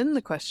chances. Well, and then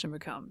the question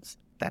becomes,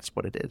 that's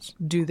what it is.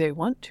 Do they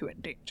want to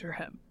endanger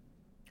him?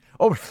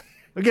 Oh,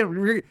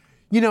 again,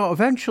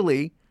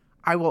 eventually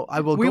I will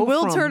We go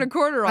will from, turn a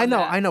corner on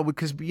that. I know,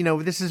 because,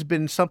 this has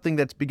been something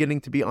that's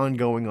beginning to be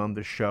ongoing on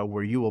the show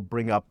where you will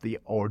bring up the,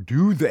 or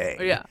do they?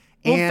 Yeah.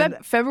 Well,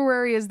 And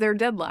February is their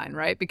deadline,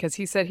 right? Because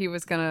he said he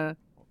was going to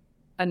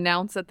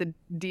announce at the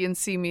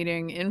DNC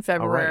meeting in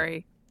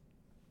February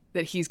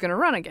that he's going to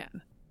run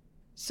again.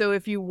 So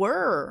if you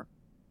were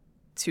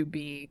to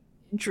be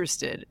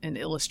interested in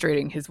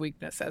illustrating his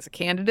weakness as a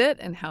candidate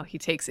and how he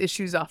takes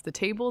issues off the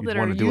table you'd that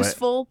are wanna do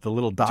useful, the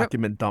little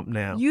document dump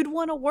now. you'd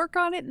want to work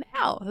on it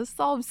now. That's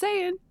all I'm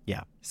saying.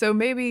 Yeah. So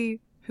maybe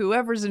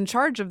whoever's in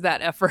charge of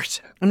that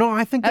effort No,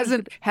 I think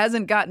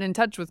hasn't gotten in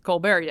touch with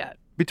Colbert yet.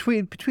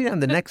 Between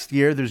and the next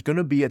year, there's going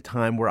to be a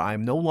time where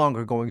I'm no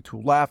longer going to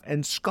laugh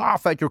and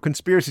scoff at your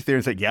conspiracy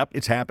theories. Like, yep,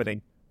 it's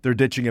happening. They're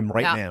ditching him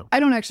right now. I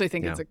don't actually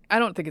think I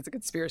don't think it's a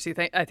conspiracy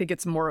thing. I think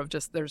it's more of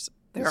just there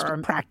are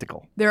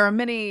practical. There are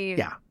many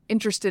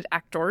interested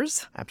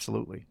actors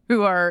Absolutely.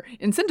 who are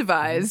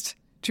incentivized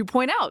to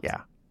point out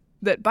Yeah.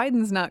 that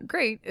Biden's not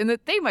great and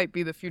that they might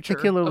be the future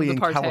Particularly of the in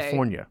party.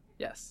 California.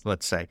 Yes.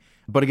 Let's say.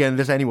 But again,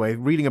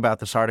 reading about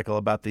this article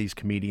about these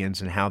comedians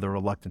and how they're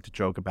reluctant to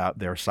joke about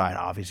their side,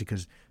 obviously,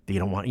 because they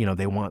don't want,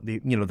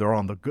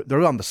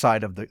 they're on the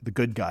side of the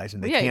good guys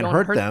and they can't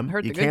hurt them.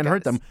 You can't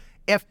hurt them.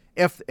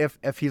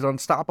 If he's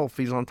unstoppable, if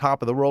he's on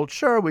top of the world,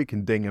 sure, we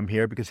can ding him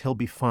here because he'll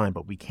be fine,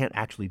 but we can't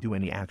actually do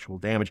any actual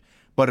damage.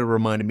 But it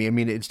reminded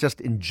me, it's just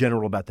in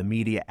general about the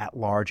media at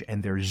large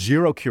and there's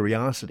zero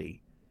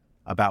curiosity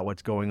about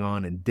what's going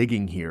on and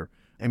digging here.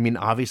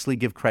 Obviously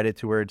give credit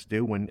to where it's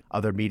due when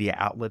other media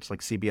outlets like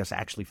CBS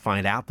actually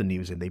find out the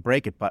news and they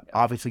break it. But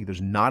obviously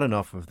there's not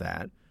enough of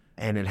that.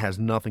 And it has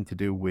nothing to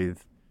do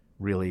with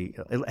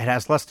it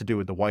has less to do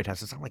with the White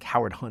House. It's not like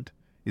Howard Hunt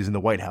is in the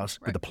White House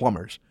with the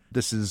plumbers.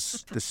 This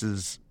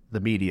is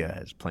the media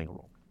is playing a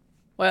role.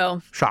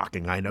 Well,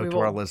 shocking, I know, to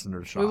our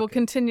listeners. Shocking. We will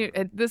continue.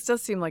 This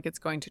does seem like it's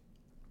going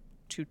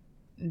to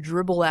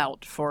dribble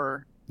out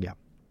for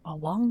a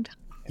long time.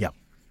 Yeah.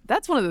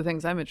 That's one of the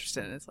things I'm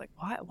interested in. It's like,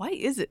 why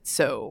is it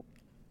so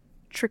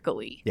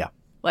trickly? Yeah.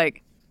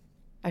 Like,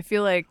 I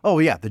feel like... Oh,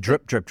 yeah, the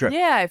drip, drip, drip.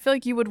 Yeah, I feel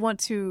like you would want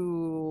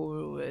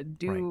to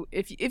do...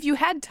 Right. If you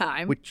had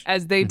time,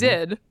 as they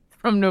did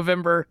from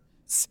November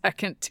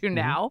 2nd to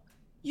now,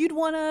 you'd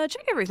want to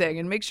check everything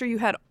and make sure you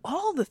had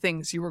all the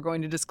things you were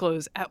going to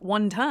disclose at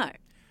one time.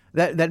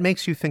 That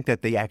makes you think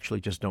that they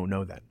actually just don't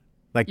know that.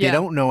 Like, they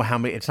don't know how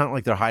many... It's not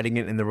like they're hiding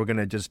it and they were going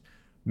to just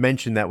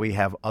mention that we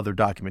have other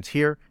documents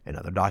here and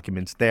other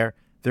documents there.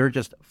 They're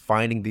just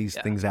finding these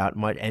things out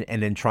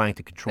and then trying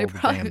to control the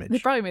damage. They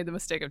probably made the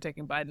mistake of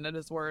taking Biden at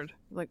his word.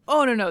 Like,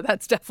 oh, no,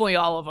 that's definitely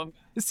all of them.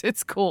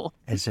 It's cool.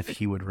 As if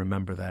he would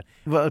remember that.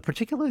 Well,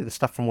 particularly the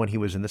stuff from when he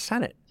was in the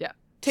Senate. Yeah.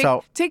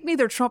 Take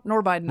neither Trump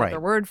nor Biden at their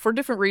word for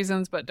different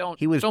reasons, but don't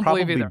believe either. He was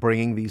probably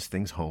bringing these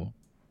things home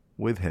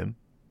with him,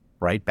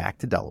 right back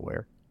to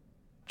Delaware.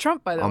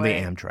 Trump, by the way. On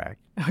the Amtrak.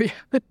 Oh,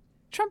 yeah.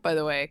 Trump, by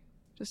the way,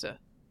 just a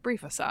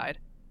brief aside.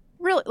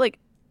 Really, like,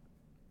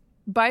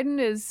 Biden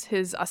is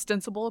his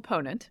ostensible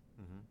opponent.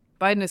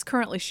 Biden is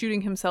currently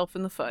shooting himself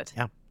in the foot.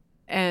 Yeah.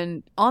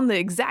 And on the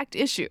exact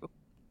issue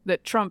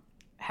that Trump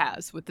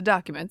has with the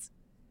documents.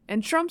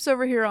 And Trump's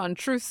over here on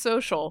Truth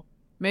Social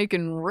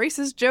making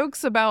racist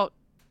jokes about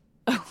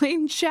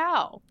Elaine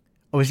Chao.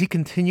 Oh, is he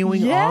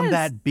continuing on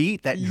that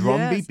beat, that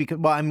drum beat? Because,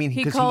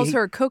 he calls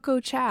her Coco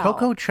Chao.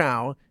 Coco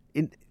Chao.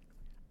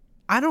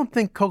 I don't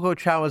think Coco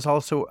Chao is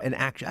also an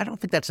action. I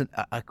don't think that's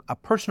a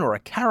person or a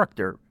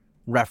character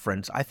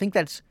reference. I think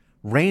that's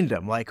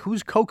random. Like,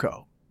 who's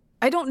Coco?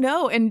 I don't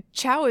know. And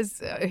Chao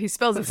is, he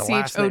spells it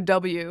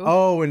C-H-O-W.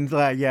 Oh, and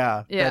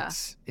yeah.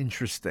 That's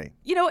interesting.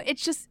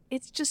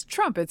 It's just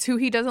Trump. It's who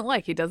he doesn't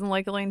like. He doesn't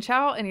like Elaine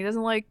Chao and he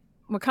doesn't like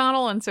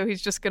McConnell. And so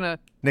he's just going to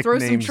throw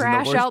some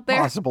trash in the worst out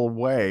there. Possible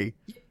way.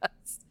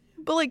 Yes.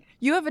 But like,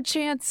 you have a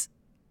chance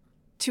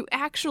to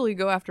actually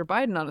go after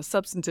Biden on a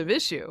substantive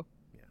issue.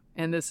 Yeah.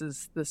 And this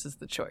is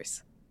the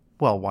choice.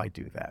 Well, why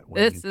do that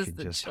when this you is can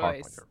the just choice.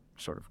 talk like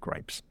a sort of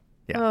gripes?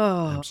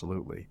 Yeah,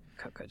 absolutely.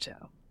 Coco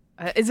Chao.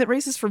 Is it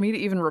racist for me to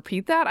even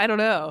repeat that? I don't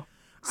know.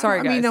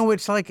 Sorry, guys.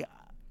 It's like,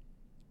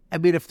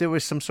 if there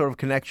was some sort of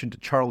connection to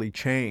Charlie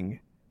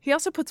Chang. He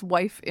also puts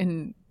wife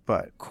in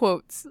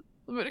quotes.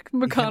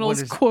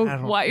 McConnell's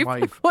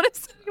wife. What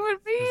does that even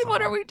mean? Bizarre.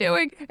 What are we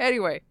doing?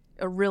 Anyway,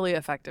 a really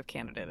effective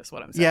candidate is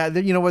what I'm saying.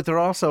 Yeah, you know what? There are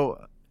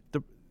also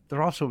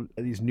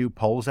these new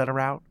polls that are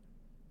out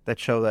that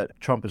show that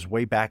Trump is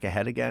way back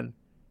ahead again.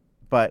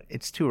 But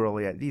it's too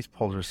early. These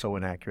polls are so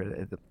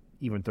inaccurate.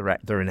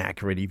 They're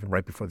inaccurate even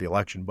right before the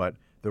election, but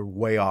they're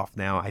way off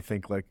now. I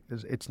think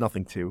it's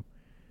nothing to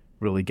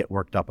really get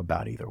worked up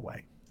about either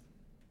way.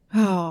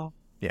 Oh.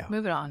 Yeah.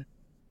 Moving on.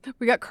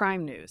 We got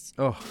crime news.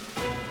 Oh.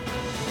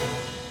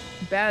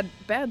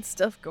 Bad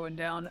stuff going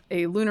down.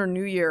 A Lunar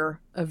New Year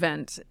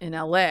event in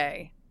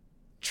L.A.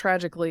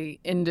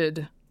 tragically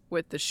ended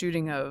with the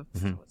shooting of,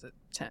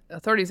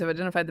 authorities have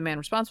identified the man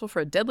responsible for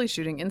a deadly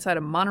shooting inside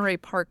a Monterey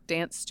Park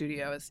dance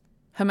studio as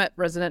Hemet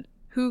resident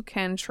Hu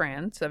Ken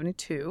Tran,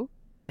 72.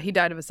 He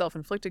died of a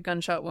self-inflicted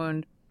gunshot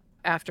wound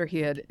after he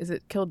had, is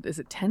it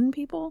 10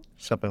 people?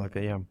 Something like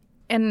that, yeah.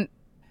 And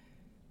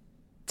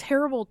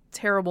terrible,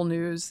 terrible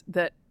news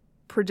that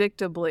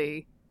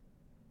predictably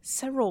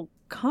several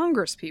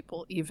Congress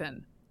people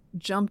even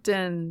jumped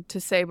in to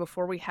say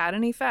before we had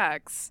any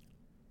facts,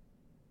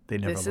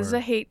 this is a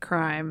hate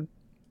crime.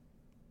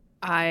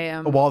 I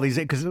am...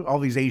 because all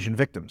these Asian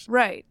victims.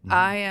 Right. Mm-hmm.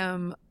 I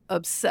am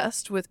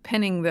obsessed with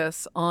pinning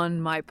this on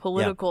my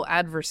political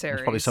adversaries.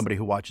 There's probably somebody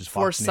who watches Fox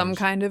for News. Some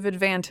kind of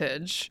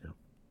advantage. Yeah.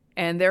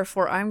 And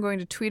therefore, I'm going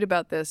to tweet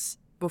about this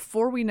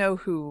before we know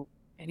who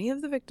any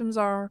of the victims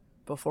are,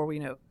 before we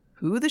know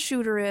who the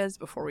shooter is,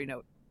 before we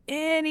know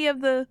any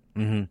of the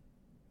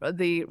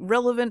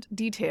relevant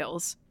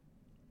details.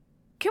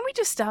 Can we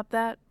just stop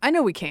that? I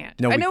know we can't.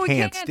 No, I know we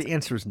can't. The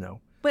answer is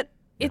no. But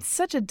it's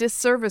such a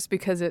disservice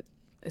because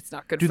it's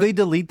not good. Do they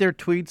delete their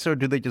tweets or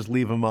do they just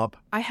leave them up?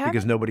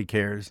 Because nobody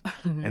cares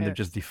and they're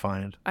just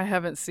defiant. I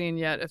haven't seen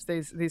yet if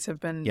these have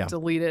been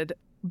deleted.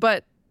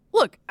 But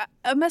look,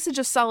 a message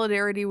of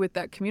solidarity with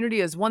that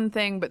community is one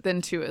thing, but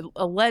then to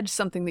allege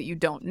something that you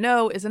don't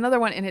know is another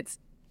one. And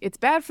it's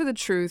bad for the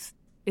truth.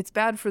 It's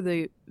bad for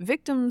the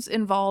victims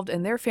involved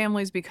and their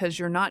families because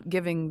you're not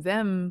giving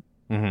them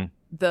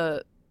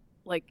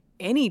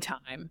any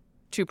time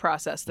to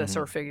process this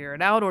or figure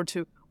it out or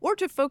to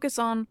focus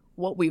on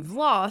what we've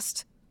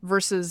lost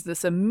versus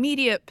this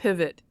immediate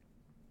pivot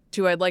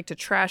to I'd like to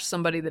trash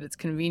somebody that it's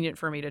convenient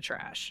for me to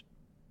trash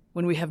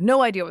when we have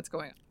no idea what's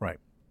going on. Right.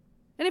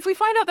 And if we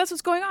find out that's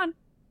what's going on,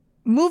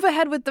 move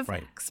ahead with the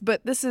facts.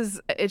 But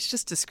it's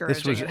just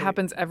discouraging. It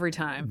happens every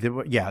time.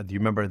 Do you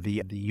remember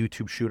the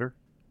YouTube shooter?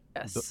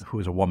 Yes. Who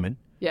was a woman?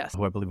 Yes.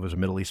 Who I believe was a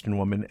Middle Eastern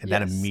woman. And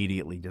that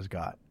immediately just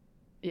got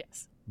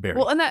buried.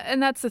 Well,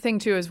 and that's the thing,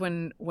 too, is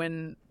when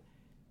the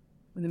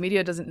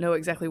media doesn't know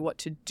exactly what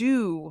to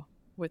do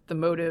with the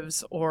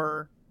motives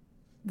or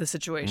the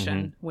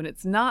situation, when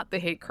it's not the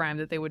hate crime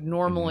that they would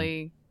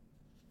normally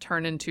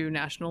turn into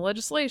national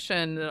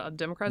legislation,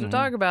 Democrats would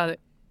talk about it.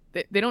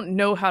 They don't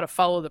know how to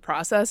follow the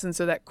process. And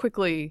so that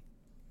quickly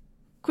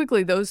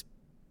those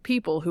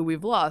people who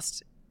we've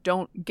lost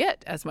don't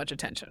get as much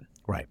attention.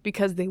 Right.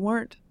 Because they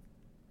weren't,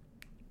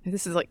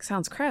 this is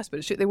sounds crass,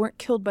 but they weren't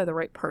killed by the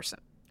right person.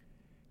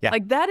 Yeah.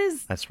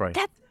 That's right.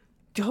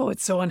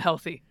 It's so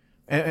unhealthy.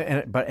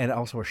 And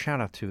also a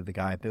shout out to the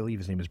guy, I believe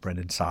his name is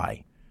Brendan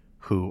Tsai,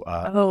 who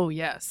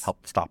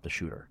helped stop the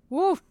shooter.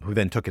 Woo. Who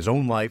then took his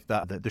own life.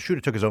 The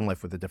shooter took his own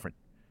life with a different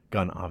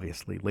gun,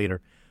 obviously, later.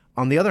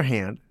 On the other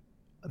hand,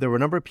 there were a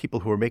number of people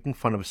who were making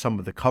fun of some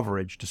of the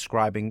coverage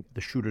describing the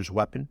shooter's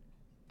weapon.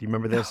 Do you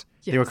remember this?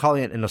 Yes. They were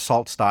calling it an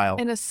assault style.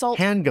 An assault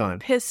handgun.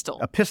 Pistol.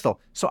 A pistol.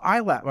 So I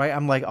laugh, right?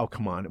 I'm like, oh,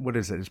 come on. What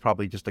is it? It's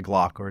probably just a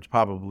Glock or it's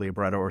probably a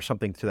Beretta or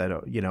something to that,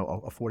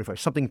 a 45,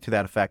 something to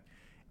that effect.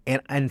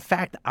 And in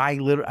fact, I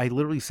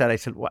literally said,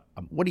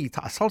 what do you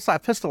assault style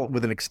pistol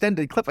with an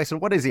extended clip? I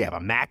said, what does he have, a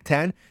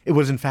MAC-10? It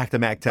was in fact a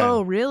MAC-10.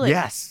 Oh, really?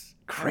 Yes.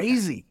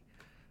 Crazy. Okay.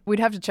 We'd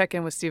have to check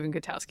in with Stephen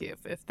Gutowski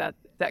if that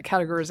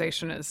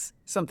categorization is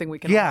something we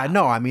can. Yeah,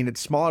 no, I mean,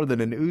 it's smaller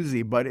than an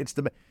Uzi, but it's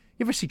the...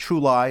 You ever see True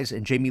Lies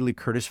and Jamie Lee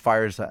Curtis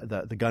fires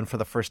the gun for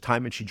the first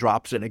time and she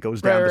drops it and it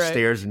goes down the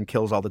stairs and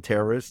kills all the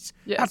terrorists?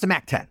 Yes. That's a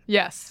MAC-10.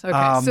 Yes.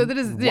 Okay. So that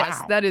is,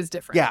 that is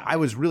different. Yeah, I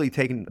was really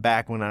taken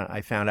back when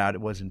I found out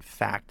it was in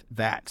fact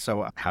that.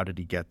 So how did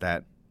he get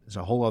that? It's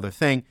a whole other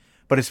thing.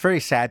 But it's very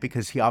sad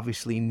because he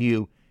obviously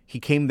knew he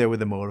came there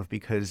with a motive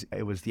because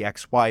it was the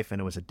ex-wife and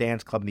it was a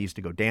dance club and he used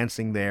to go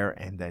dancing there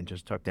and then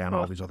just took down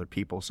all these other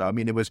people. So, I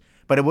mean, it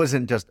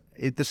wasn't just,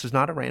 this is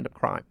not a random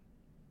crime.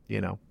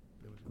 It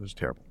was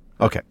terrible.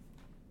 Okay.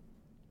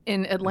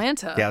 In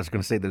Atlanta. Yeah, I was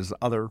going to say there's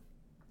other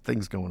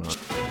things going on.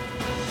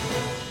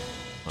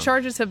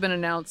 Charges have been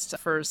announced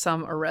for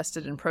some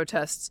arrested in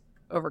protests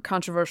over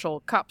controversial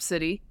Cop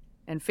City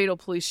and fatal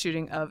police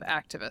shooting of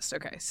activists.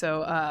 Okay,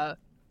 so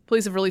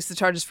police have released the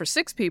charges for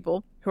 6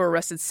 people who were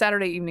arrested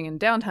Saturday evening in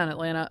downtown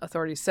Atlanta,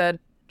 authorities said,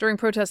 during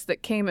protests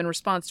that came in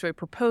response to a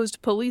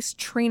proposed police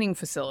training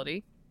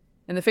facility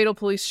and the fatal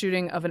police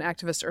shooting of an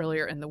activist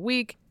earlier in the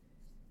week.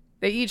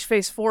 They each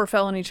face 4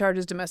 felony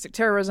charges: domestic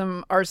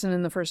terrorism, arson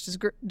in the first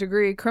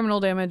degree, criminal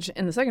damage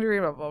in the second degree,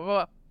 blah, blah,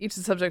 blah. Each of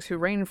the subjects, who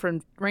range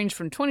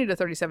from 20 to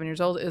 37 years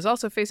old, is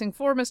also facing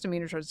 4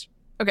 misdemeanor charges.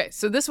 Okay,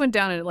 so this went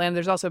down in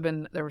Atlanta.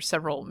 There were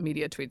several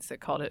media tweets that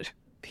called it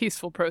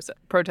peaceful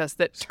protest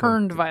that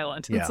turned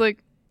violent. Yeah. It's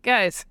like,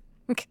 guys,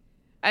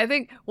 I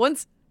think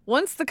once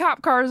the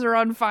cop cars are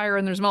on fire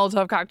and there's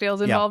Molotov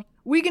cocktails involved,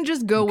 we can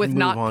just go with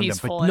not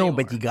peaceful anymore.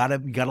 But you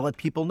gotta let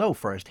people know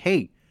first,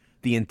 hey,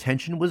 the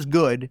intention was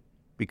good.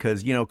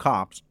 Because,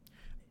 cops.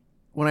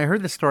 When I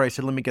heard this story, I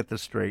said, let me get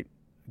this straight.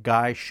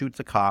 Guy shoots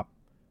a cop.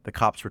 The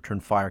cops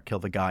return fire, kill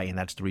the guy, and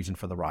that's the reason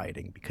for the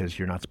rioting, because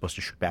you're not supposed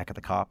to shoot back at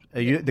the cops.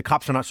 The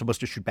cops are not supposed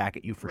to shoot back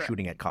at you for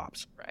shooting at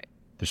cops. Right.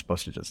 They're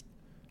supposed to just,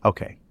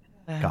 okay,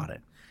 got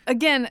it.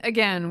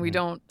 Again, we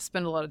don't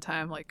spend a lot of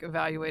time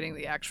evaluating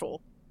the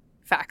actual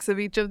facts of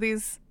each of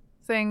these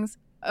things.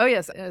 Oh,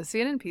 yes,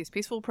 CNN piece,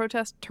 peaceful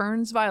protest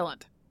turns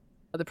violent.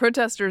 The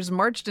protesters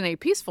marched in a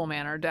peaceful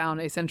manner down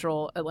a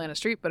central Atlanta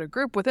street, but a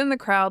group within the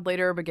crowd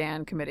later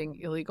began committing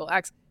illegal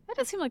acts. That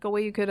does seem like a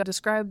way you could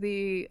describe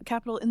the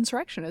Capitol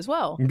insurrection as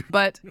well.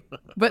 But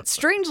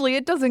strangely,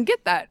 it doesn't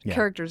get that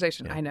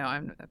characterization. Yeah. I know.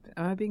 Am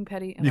I being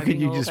petty?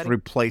 You just petty?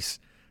 Replace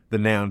the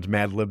nouns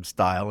Mad Lib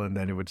style, and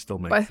then it would still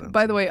make sense.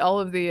 By the way,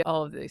 all of the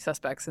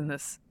suspects in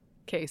this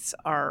case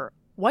are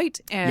white,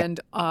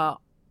 and I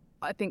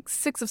think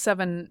 6 of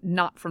 7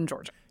 not from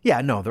Georgia.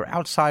 Yeah, no, they're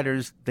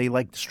outsiders. They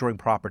like destroying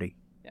property.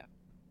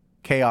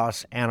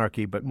 Chaos,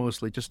 anarchy, but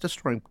mostly just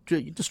destroying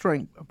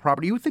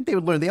property. You would think they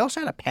would learn. They also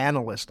had a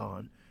panelist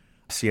on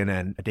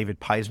CNN, David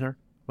Peisner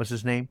was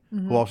his name,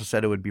 who also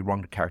said it would be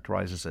wrong to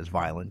characterize this as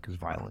violent because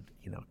violent,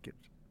 gives.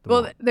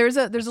 Well, there's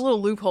a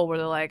little loophole where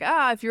they're like,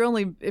 if you're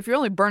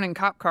only burning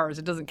cop cars,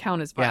 it doesn't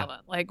count as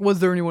violent. Yeah. Like, was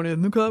there anyone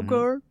in the cop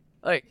car?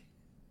 Like,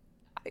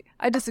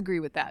 I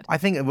disagree with that. I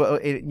think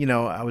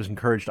I was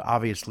encouraged.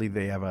 Obviously,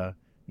 they have a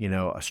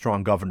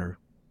strong governor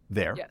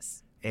there.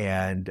 Yes,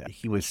 and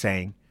he was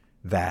saying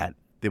that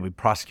they would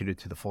prosecute it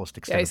to the fullest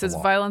extent. Yeah, he says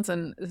violence,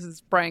 and this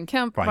is Brian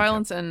Kemp,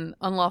 violence and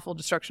unlawful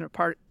destruction of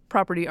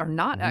property are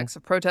not acts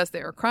of protest.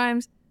 They are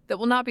crimes that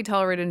will not be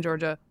tolerated in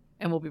Georgia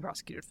and will be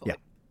prosecuted fully. Yeah,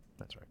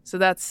 that's right. So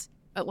that's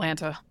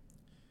Atlanta.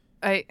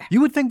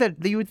 You would think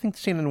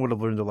CNN would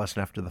have learned a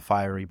lesson after the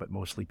fiery but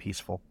mostly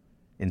peaceful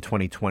in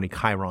 2020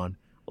 Chiron.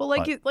 Well,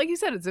 like you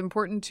said, it's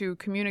important to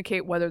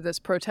communicate whether this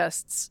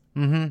protest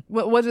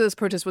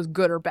was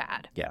good or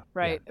bad. Yeah,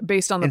 right. Yeah.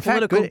 Based on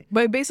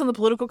the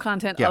political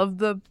content of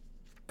the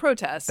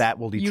protest, that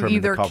will determine you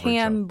either the coverage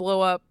can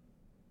blow up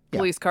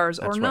police cars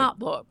or not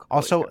blow up.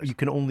 Also, cars. You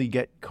can only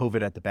get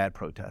COVID at the bad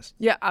protests.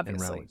 Yeah,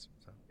 obviously. And rallies,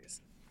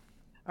 so.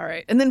 All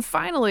right, and then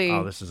finally,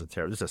 this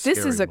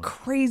is a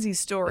crazy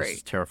story.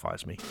 This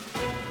terrifies me.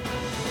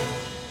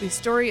 The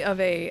story of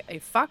a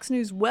Fox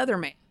News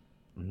weatherman.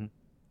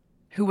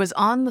 Who was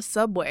on the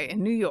subway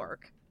in New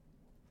York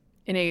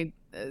in a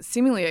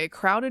seemingly a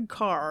crowded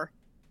car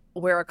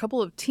where a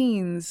couple of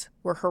teens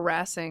were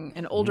harassing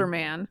an older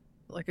man,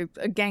 like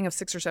a gang of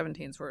 6 or 7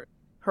 teens were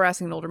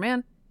harassing an older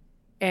man,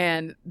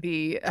 and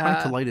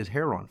trying to light his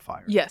hair on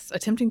fire. Yes,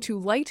 attempting to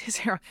light his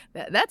hair.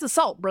 That's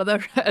assault,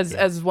 brother.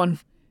 As one,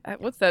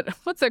 what's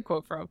that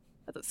quote from?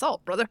 That's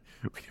assault, brother.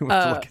 We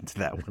have to look into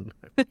that one.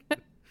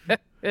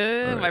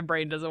 Right. My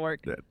brain doesn't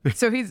work.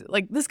 So he's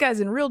like, this guy's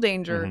in real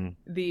danger.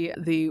 The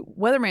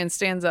weatherman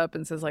stands up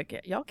and says,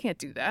 like, y'all can't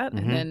do that.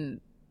 And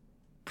then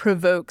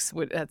provokes,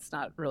 that's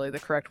not really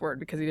the correct word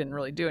because he didn't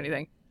really do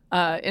anything,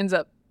 ends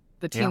up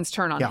the teens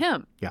turn on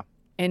him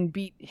and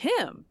beat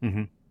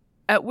him.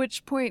 At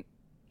which point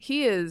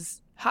he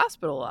is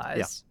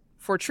hospitalized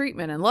for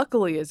treatment and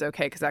luckily is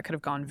okay because that could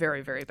have gone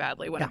very, very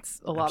badly when it's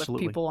a lot of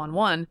people on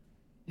one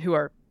who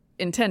are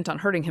intent on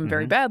hurting him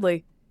very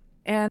badly.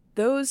 And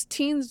those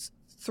teens,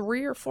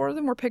 3 or 4 of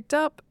them were picked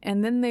up,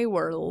 and then they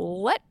were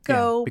let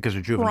go because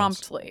of juveniles.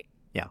 Promptly.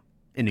 Yeah,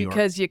 in New York.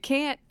 Because you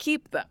can't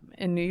keep them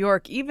in New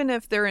York, even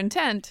if their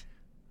intent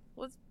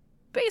was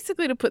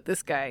basically to put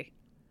this guy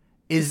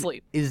to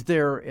sleep. Is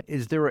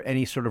there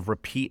any sort of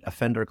repeat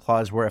offender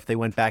clause where if they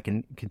went back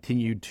and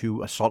continued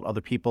to assault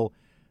other people,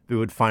 they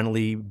would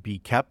finally be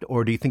kept?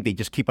 Or do you think they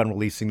just keep on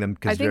releasing them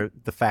because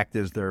the fact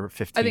is they're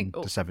 15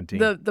 to 17?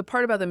 The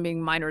part about them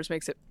being minors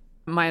makes it,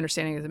 my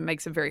understanding is it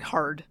makes it very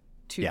hard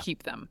to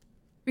keep them.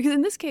 Because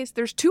in this case,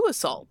 there's 2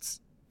 assaults.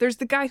 There's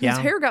the guy whose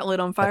hair got lit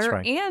on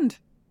fire, and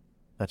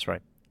that's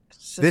right.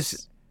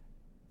 It's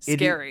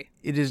scary.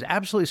 It is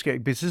absolutely scary.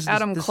 Because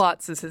Adam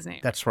Klotz is his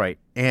name. That's right,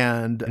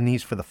 and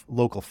he's for the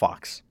local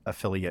Fox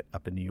affiliate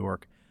up in New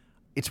York.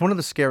 It's one of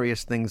the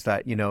scariest things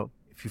that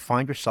if you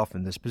find yourself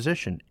in this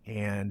position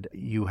and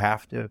you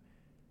have to,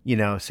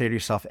 say to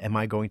yourself, "Am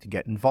I going to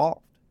get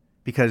involved?"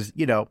 Because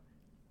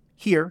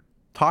here.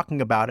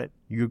 Talking about it,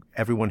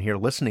 everyone here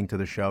listening to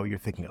the show, you're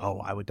thinking, oh,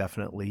 I would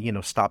definitely,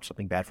 stop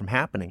something bad from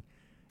happening.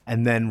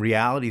 And then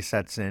reality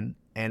sets in,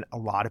 and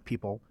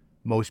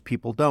most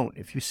people don't.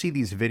 If you see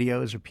these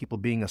videos of people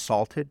being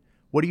assaulted,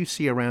 what do you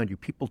see around you?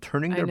 People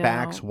turning their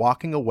backs,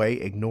 walking away,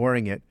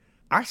 ignoring it.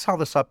 I saw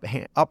this up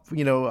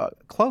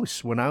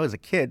close when I was a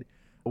kid.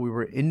 We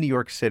were in New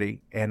York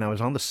City, and I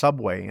was on the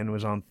subway, and it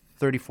was on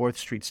 34th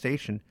Street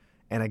Station,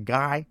 and a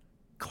guy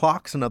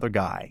clocks another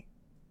guy,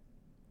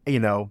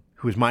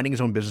 who was minding his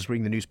own business,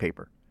 reading the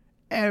newspaper.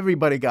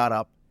 Everybody got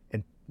up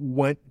and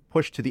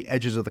pushed to the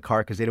edges of the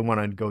car because they didn't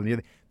want to go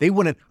near. They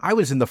wouldn't. I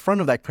was in the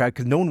front of that crowd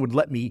because no one would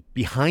let me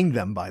behind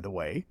them, by the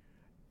way,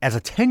 as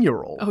a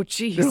 10-year-old. Oh,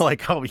 geez. They're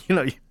like, oh,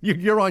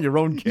 you're on your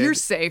own, kid. You're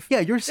safe.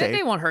 Yeah, you're safe.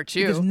 They won't hurt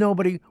you. Because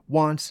nobody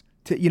wants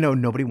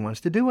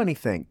to do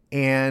anything.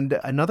 And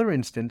another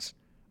instance,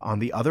 on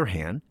the other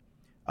hand,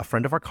 a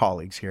friend of our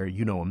colleagues here,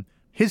 him,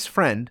 his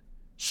friend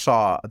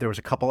saw there was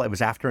a couple, it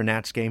was after a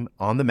Nats game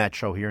on the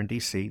Metro here in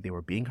D.C. They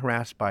were being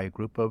harassed by a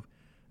group of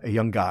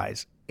young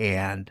guys,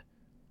 and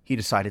he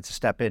decided to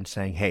step in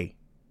saying, hey,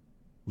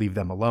 leave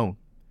them alone.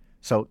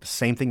 So the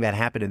same thing that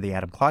happened in the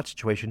Adam Klotz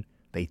situation,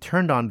 they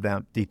turned on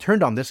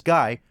this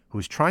guy who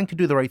was trying to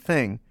do the right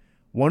thing.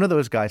 One of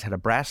those guys had a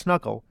brass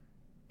knuckle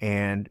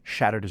and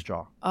shattered his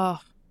jaw. Oh.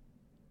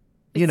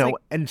 You know,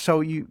 and so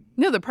you...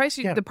 No, the price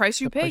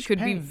you pay could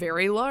be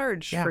very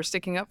large for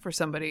sticking up for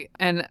somebody.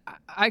 And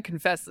I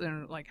confess,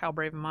 and like, how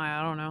brave am I?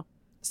 I don't know.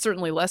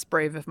 Certainly less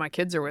brave if my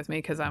kids are with me,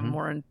 because I'm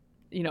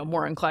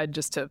more inclined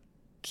just to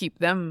keep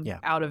them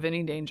out of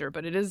any danger.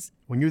 But it is...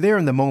 When you're there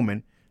in the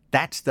moment,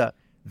 that's the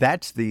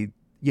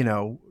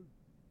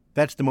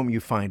moment you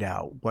find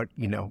out what,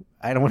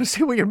 I don't want to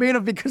say what you're made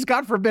of, because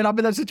God forbid I'm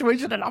in that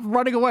situation and I'm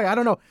running away. I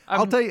don't know.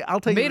 I'll tell you.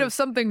 Made of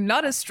something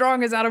not as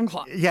strong as Adam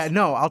Klotz. Yeah,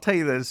 no, I'll tell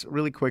you this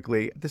really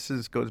quickly.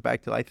 Goes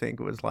back to, I think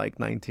it was like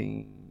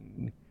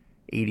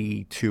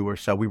 1982 or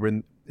so. We were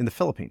in the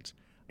Philippines,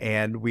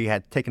 and we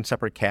had taken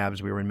separate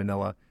cabs. We were in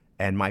Manila,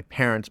 and my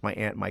parents, my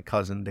aunt, my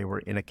cousin, they were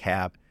in a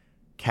cab.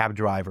 Cab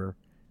driver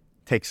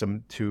takes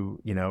them to,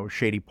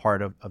 shady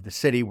part of the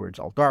city where it's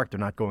all dark. They're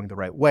not going the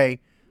right way.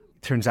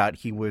 Turns out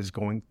he was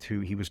going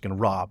to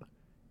rob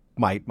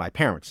my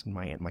parents and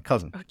my aunt and my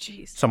cousin. Oh,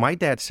 jeez. So my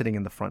dad's sitting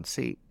in the front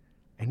seat,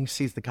 and he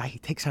sees the guy. He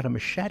takes out a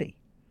machete.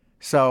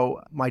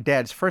 So my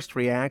dad's first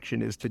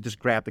reaction is to just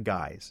grab the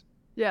guy's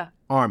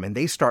arm, and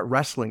they start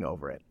wrestling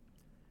over it.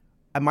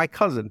 And my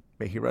cousin,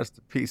 may he rest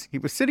in peace, he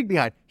was sitting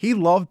behind. He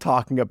loved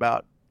talking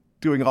about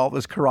doing all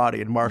this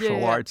karate and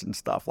martial arts and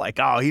stuff. Like,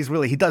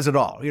 he does it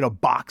all.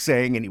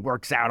 Boxing, and he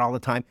works out all the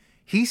time.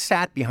 He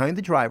sat behind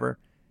the driver,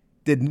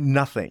 did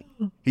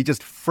nothing. He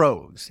just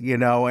froze,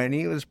 and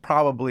he was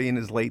probably in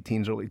his late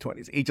teens, early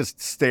 20s. He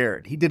just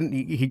stared. He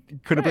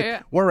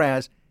couldn't.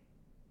 Whereas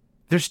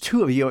there's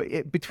two of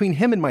you. Between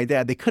him and my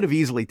dad, they could have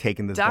easily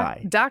taken this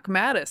guy. Doc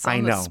Mattis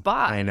on the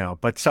spot. I know.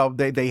 But so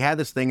they had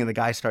this thing, and the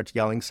guy starts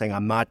yelling, saying,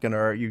 "I'm not going to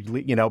hurt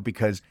you,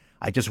 because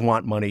I just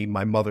want money.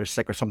 My mother's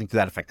sick," or something to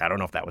that effect. I don't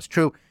know if that was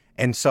true.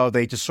 And so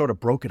they just sort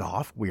of broke it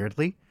off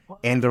weirdly.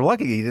 And they're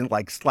lucky he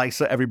didn't slice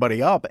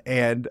everybody up.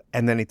 And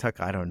then he took,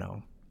 I don't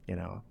know,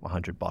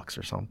 $100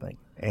 or something.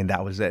 And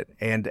that was it.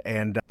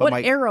 But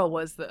what era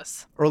was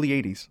this? Early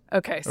 80s.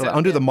 Okay. So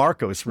under the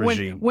Marcos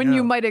regime. When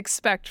you might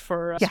expect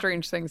for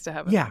strange things to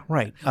happen. Yeah,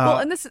 right. Well,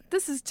 and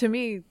this is to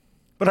me.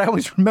 But I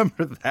always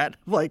remember that.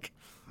 Like,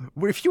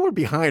 if you were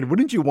behind,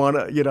 wouldn't you want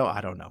to,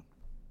 I don't know.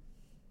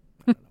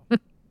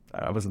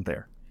 I wasn't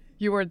there.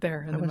 You weren't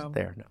there in the moment. I wasn't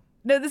there, no.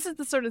 No, this is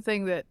the sort of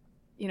thing that,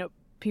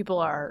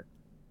 people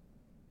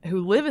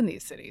who live in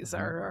these cities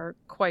are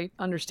quite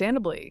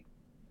understandably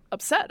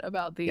upset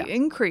about the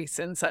increase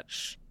in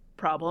such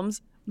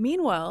problems.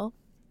 Meanwhile,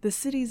 the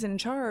cities in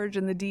charge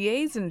and the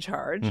DAs in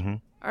charge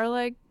are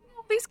like,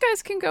 these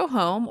guys can go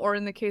home. Or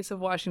in the case of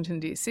Washington,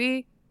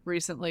 D.C.,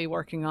 recently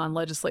working on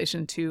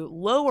legislation to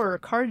lower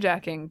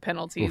carjacking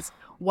penalties,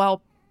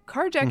 while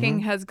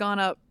carjacking has gone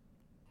up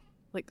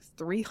like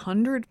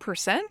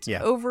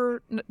 300%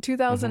 over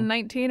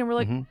 2019. And we're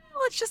like,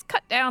 let's just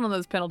cut down on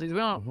those penalties.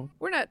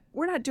 We're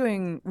not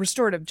doing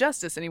restorative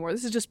justice anymore.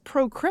 This is just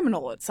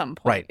pro-criminal at some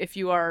point if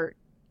you are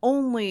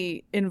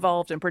only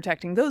involved in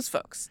protecting those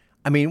folks.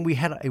 I mean, we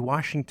had a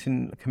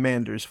Washington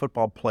Commanders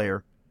football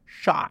player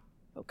shot.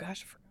 Oh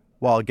gosh.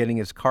 While getting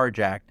his car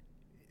jacked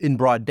in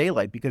broad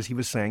daylight, because he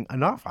was saying,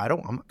 enough, I'm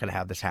not going to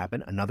have this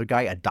happen. Another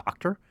guy, a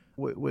doctor,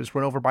 was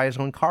run over by his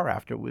own car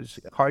after it was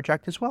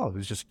carjacked as well. It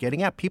was just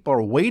getting out. People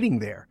are waiting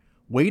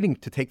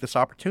to take this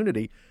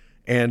opportunity.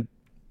 And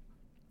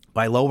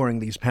by lowering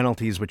these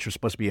penalties, which are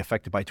supposed to be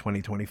effective by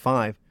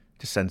 2025,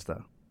 just sends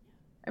the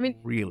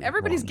really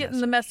everybody's getting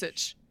the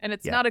message, and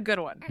it's not a good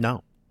one.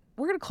 No.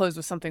 We're going to close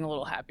with something a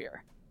little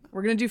happier.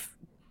 We're going to do,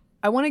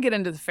 I want to get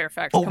into the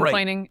Fairfax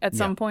complaining at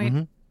some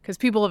point, because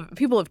people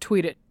have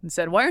tweeted and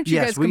said, why aren't you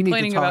guys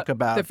complaining about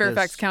the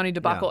Fairfax County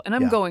debacle? And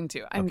I'm going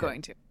to.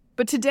 going to.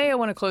 But today I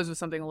want to close with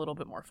something a little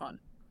bit more fun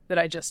that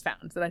I just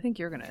found that I think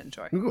you're going to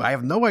enjoy. Ooh, I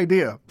have no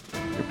idea.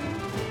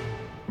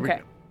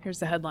 Okay, here's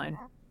the headline.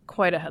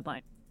 Quite a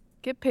headline.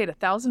 Get paid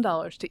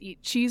 $1,000 to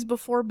eat cheese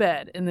before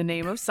bed in the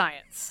name of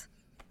science.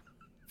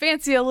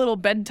 Fancy a little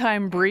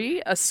bedtime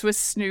brie, a Swiss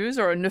snooze,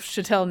 or a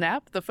Neufchâtel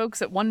nap? The folks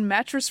at one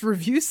mattress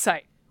review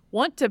site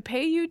want to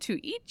pay you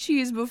to eat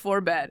cheese before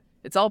bed.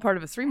 It's all part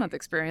of a 3-month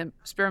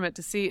experiment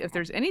to see if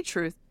there's any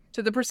truth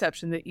to the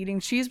perception that eating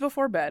cheese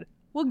before bed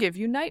will give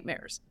you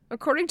nightmares,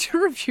 according to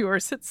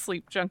reviewers at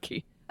Sleep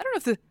Junkie. I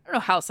don't know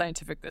how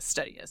scientific this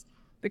study is.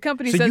 The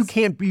company says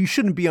you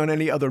shouldn't be on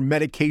any other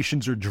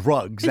medications or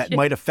drugs that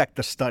might affect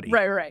the study.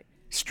 Right.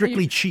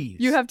 Strictly cheese.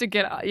 You have to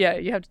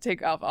you have to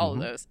take off all of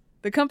those.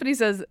 The company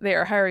says they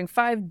are hiring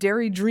 5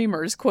 dairy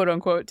dreamers, quote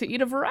unquote, to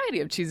eat a variety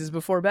of cheeses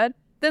before bed,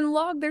 then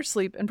log their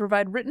sleep and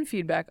provide written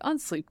feedback on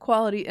sleep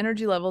quality,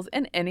 energy levels,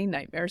 and any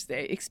nightmares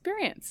they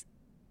experience.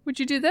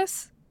 Would you do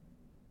this?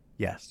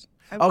 Yes.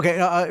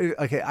 Okay.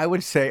 I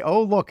would say,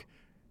 oh, look,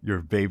 your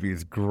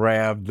baby's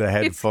grabbed the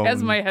headphone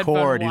has my headphone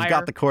cord. wire. He's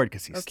got the cord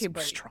because he's so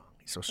strong.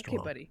 He's so strong.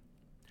 Okay, buddy.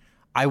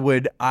 I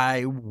would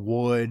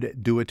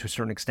do it to a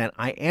certain extent.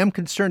 I am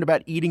concerned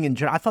about eating in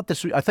general. I thought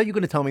you were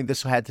going to tell me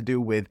this had to do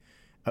with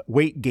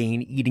weight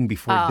gain, eating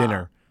before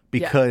dinner.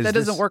 Because that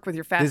doesn't work with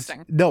your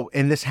fasting.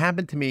 And this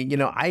happened to me.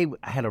 I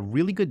had a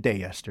really good day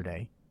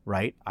yesterday,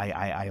 right?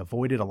 I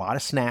avoided a lot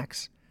of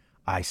snacks.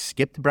 I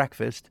skipped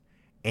breakfast,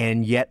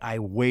 and yet I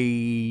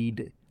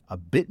weighed a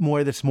bit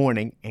more this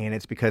morning, and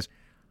it's because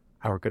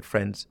our good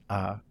friends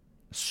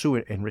Sue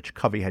and Rich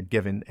Covey had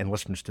given, and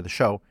listeners to the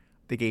show,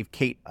 they gave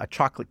Kate a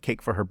chocolate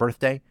cake for her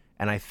birthday,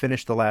 and I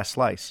finished the last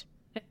slice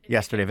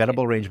yesterday of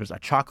Edible Arrangements, a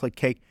chocolate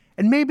cake.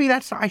 And maybe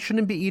I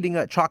shouldn't be eating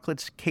a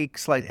chocolate cake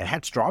slice. It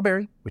had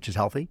strawberry, which is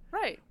healthy.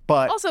 Right.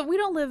 But also, we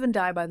don't live and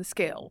die by the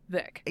scale,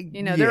 Vic.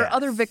 There are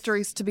other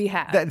victories to be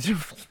had. That's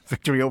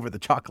victory over the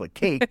chocolate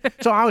cake.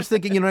 So I was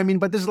thinking, you know what I mean?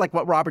 But this is like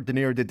what Robert De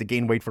Niro did to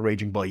gain weight for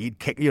Raging Bull. He'd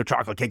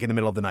chocolate cake in the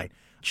middle of the night.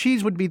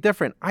 Cheese would be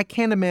different. I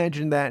can't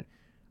imagine that.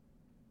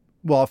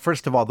 Well,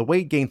 first of all, the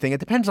weight gain thing,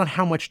 it depends on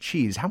how much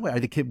cheese. How are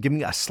they giving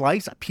me a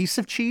slice, a piece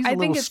of cheese, a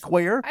little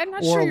square, I'm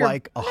not or sure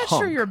like a I'm hunk? not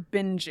sure you're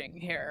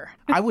binging here.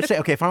 I would say,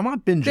 okay, if I'm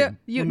not binging,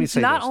 let me say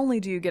not this. only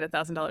do you get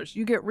 $1,000,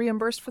 you get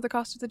reimbursed for the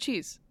cost of the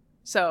cheese.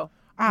 So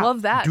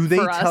love that. Do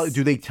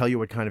Do they tell you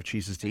what kind of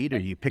cheeses to eat, or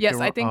you pick Yes,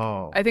 your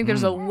own? I think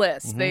there's a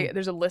list. Mm-hmm.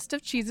 There's a list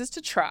of cheeses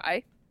to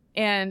try,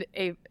 and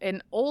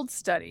an old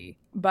study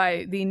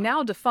by the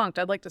now defunct.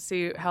 I'd like to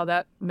see how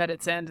that met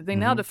its end. The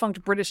now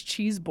defunct British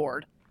Cheese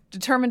Board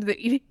determined that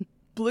eating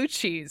blue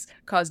cheese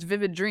caused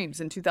vivid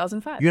dreams in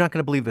 2005. You're not going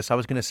to believe this. I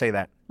was going to say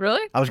that.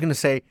 Really? I was going to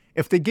say,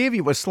 if they gave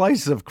you a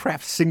slice of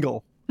Kraft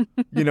Single,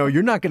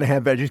 you're not going to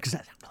have veggies because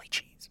that's not really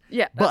cheese.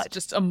 Yeah, that's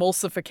just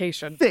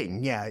emulsification.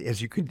 Thing, yeah,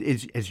 as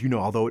you know,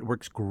 although it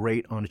works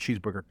great on a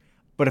cheeseburger.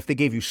 But if they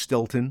gave you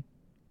Stilton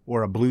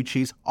or a blue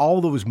cheese, all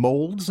those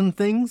molds and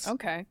things.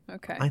 Okay.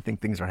 I think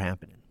things are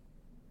happening.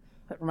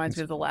 That reminds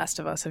me of The Last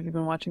of Us. Have you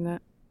been watching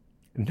that?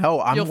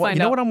 No, You'll find you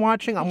know out. what I'm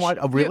watching?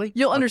 Oh, really?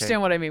 You'll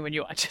understand what I mean when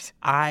you watch it.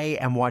 I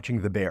am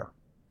watching The Bear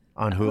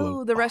on Hulu.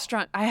 Oh, the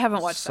restaurant. I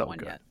haven't watched that one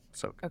good. yet.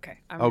 So good. Okay.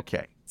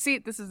 Okay. See,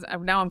 this is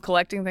now I'm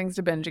collecting things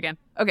to binge again.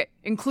 Okay,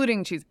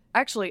 including cheese.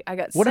 Actually, I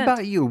got What sent.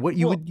 about you? What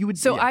you would?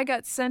 So yeah. I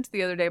got sent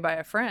the other day by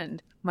a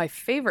friend my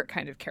favorite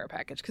kind of care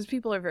package because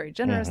people are very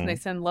generous and they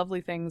send lovely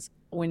things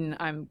when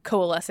I'm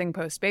coalescing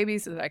post baby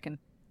so that I can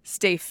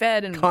stay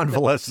fed and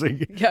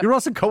Convalescing. Yeah. You're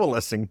also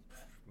coalescing.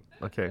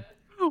 Okay.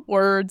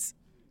 Words.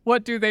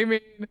 What do they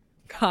mean?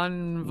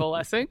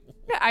 Convalescing?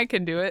 Yeah, I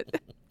can do it.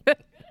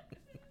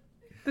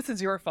 This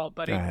is your fault,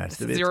 buddy.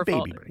 This is your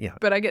fault. Yeah.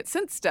 But I get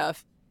sent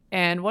stuff,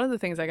 and one of the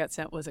things I got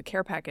sent was a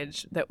care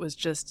package that was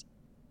just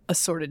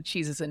assorted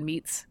cheeses and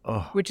meats,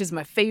 which is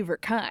my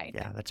favorite kind.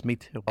 Yeah, that's me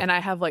too. And I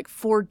have like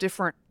 4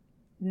 different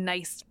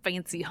nice,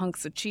 fancy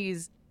hunks of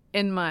cheese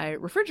in my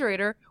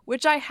refrigerator,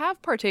 which I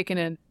have partaken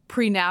in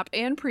pre-nap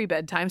and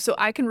pre-bedtime, so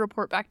I can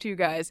report back to you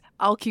guys.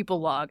 I'll keep a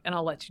log, and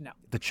I'll let you know.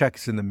 The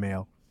check's in the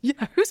mail.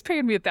 Yeah, who's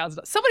paying me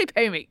 $1,000? Somebody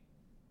pay me.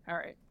 All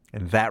right.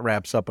 And that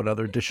wraps up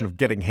another edition of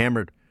Getting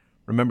Hammered.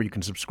 Remember, you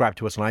can subscribe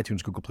to us on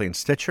iTunes, Google Play, and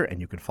Stitcher, and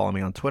you can follow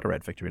me on Twitter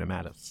at Victorina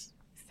Mattis.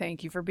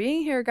 Thank you for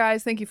being here,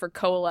 guys. Thank you for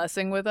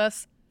coalescing with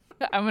us.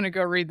 I'm going to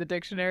go read the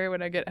dictionary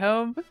when I get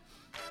home.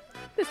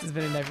 This has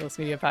been a Nebulous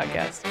Media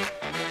Podcast.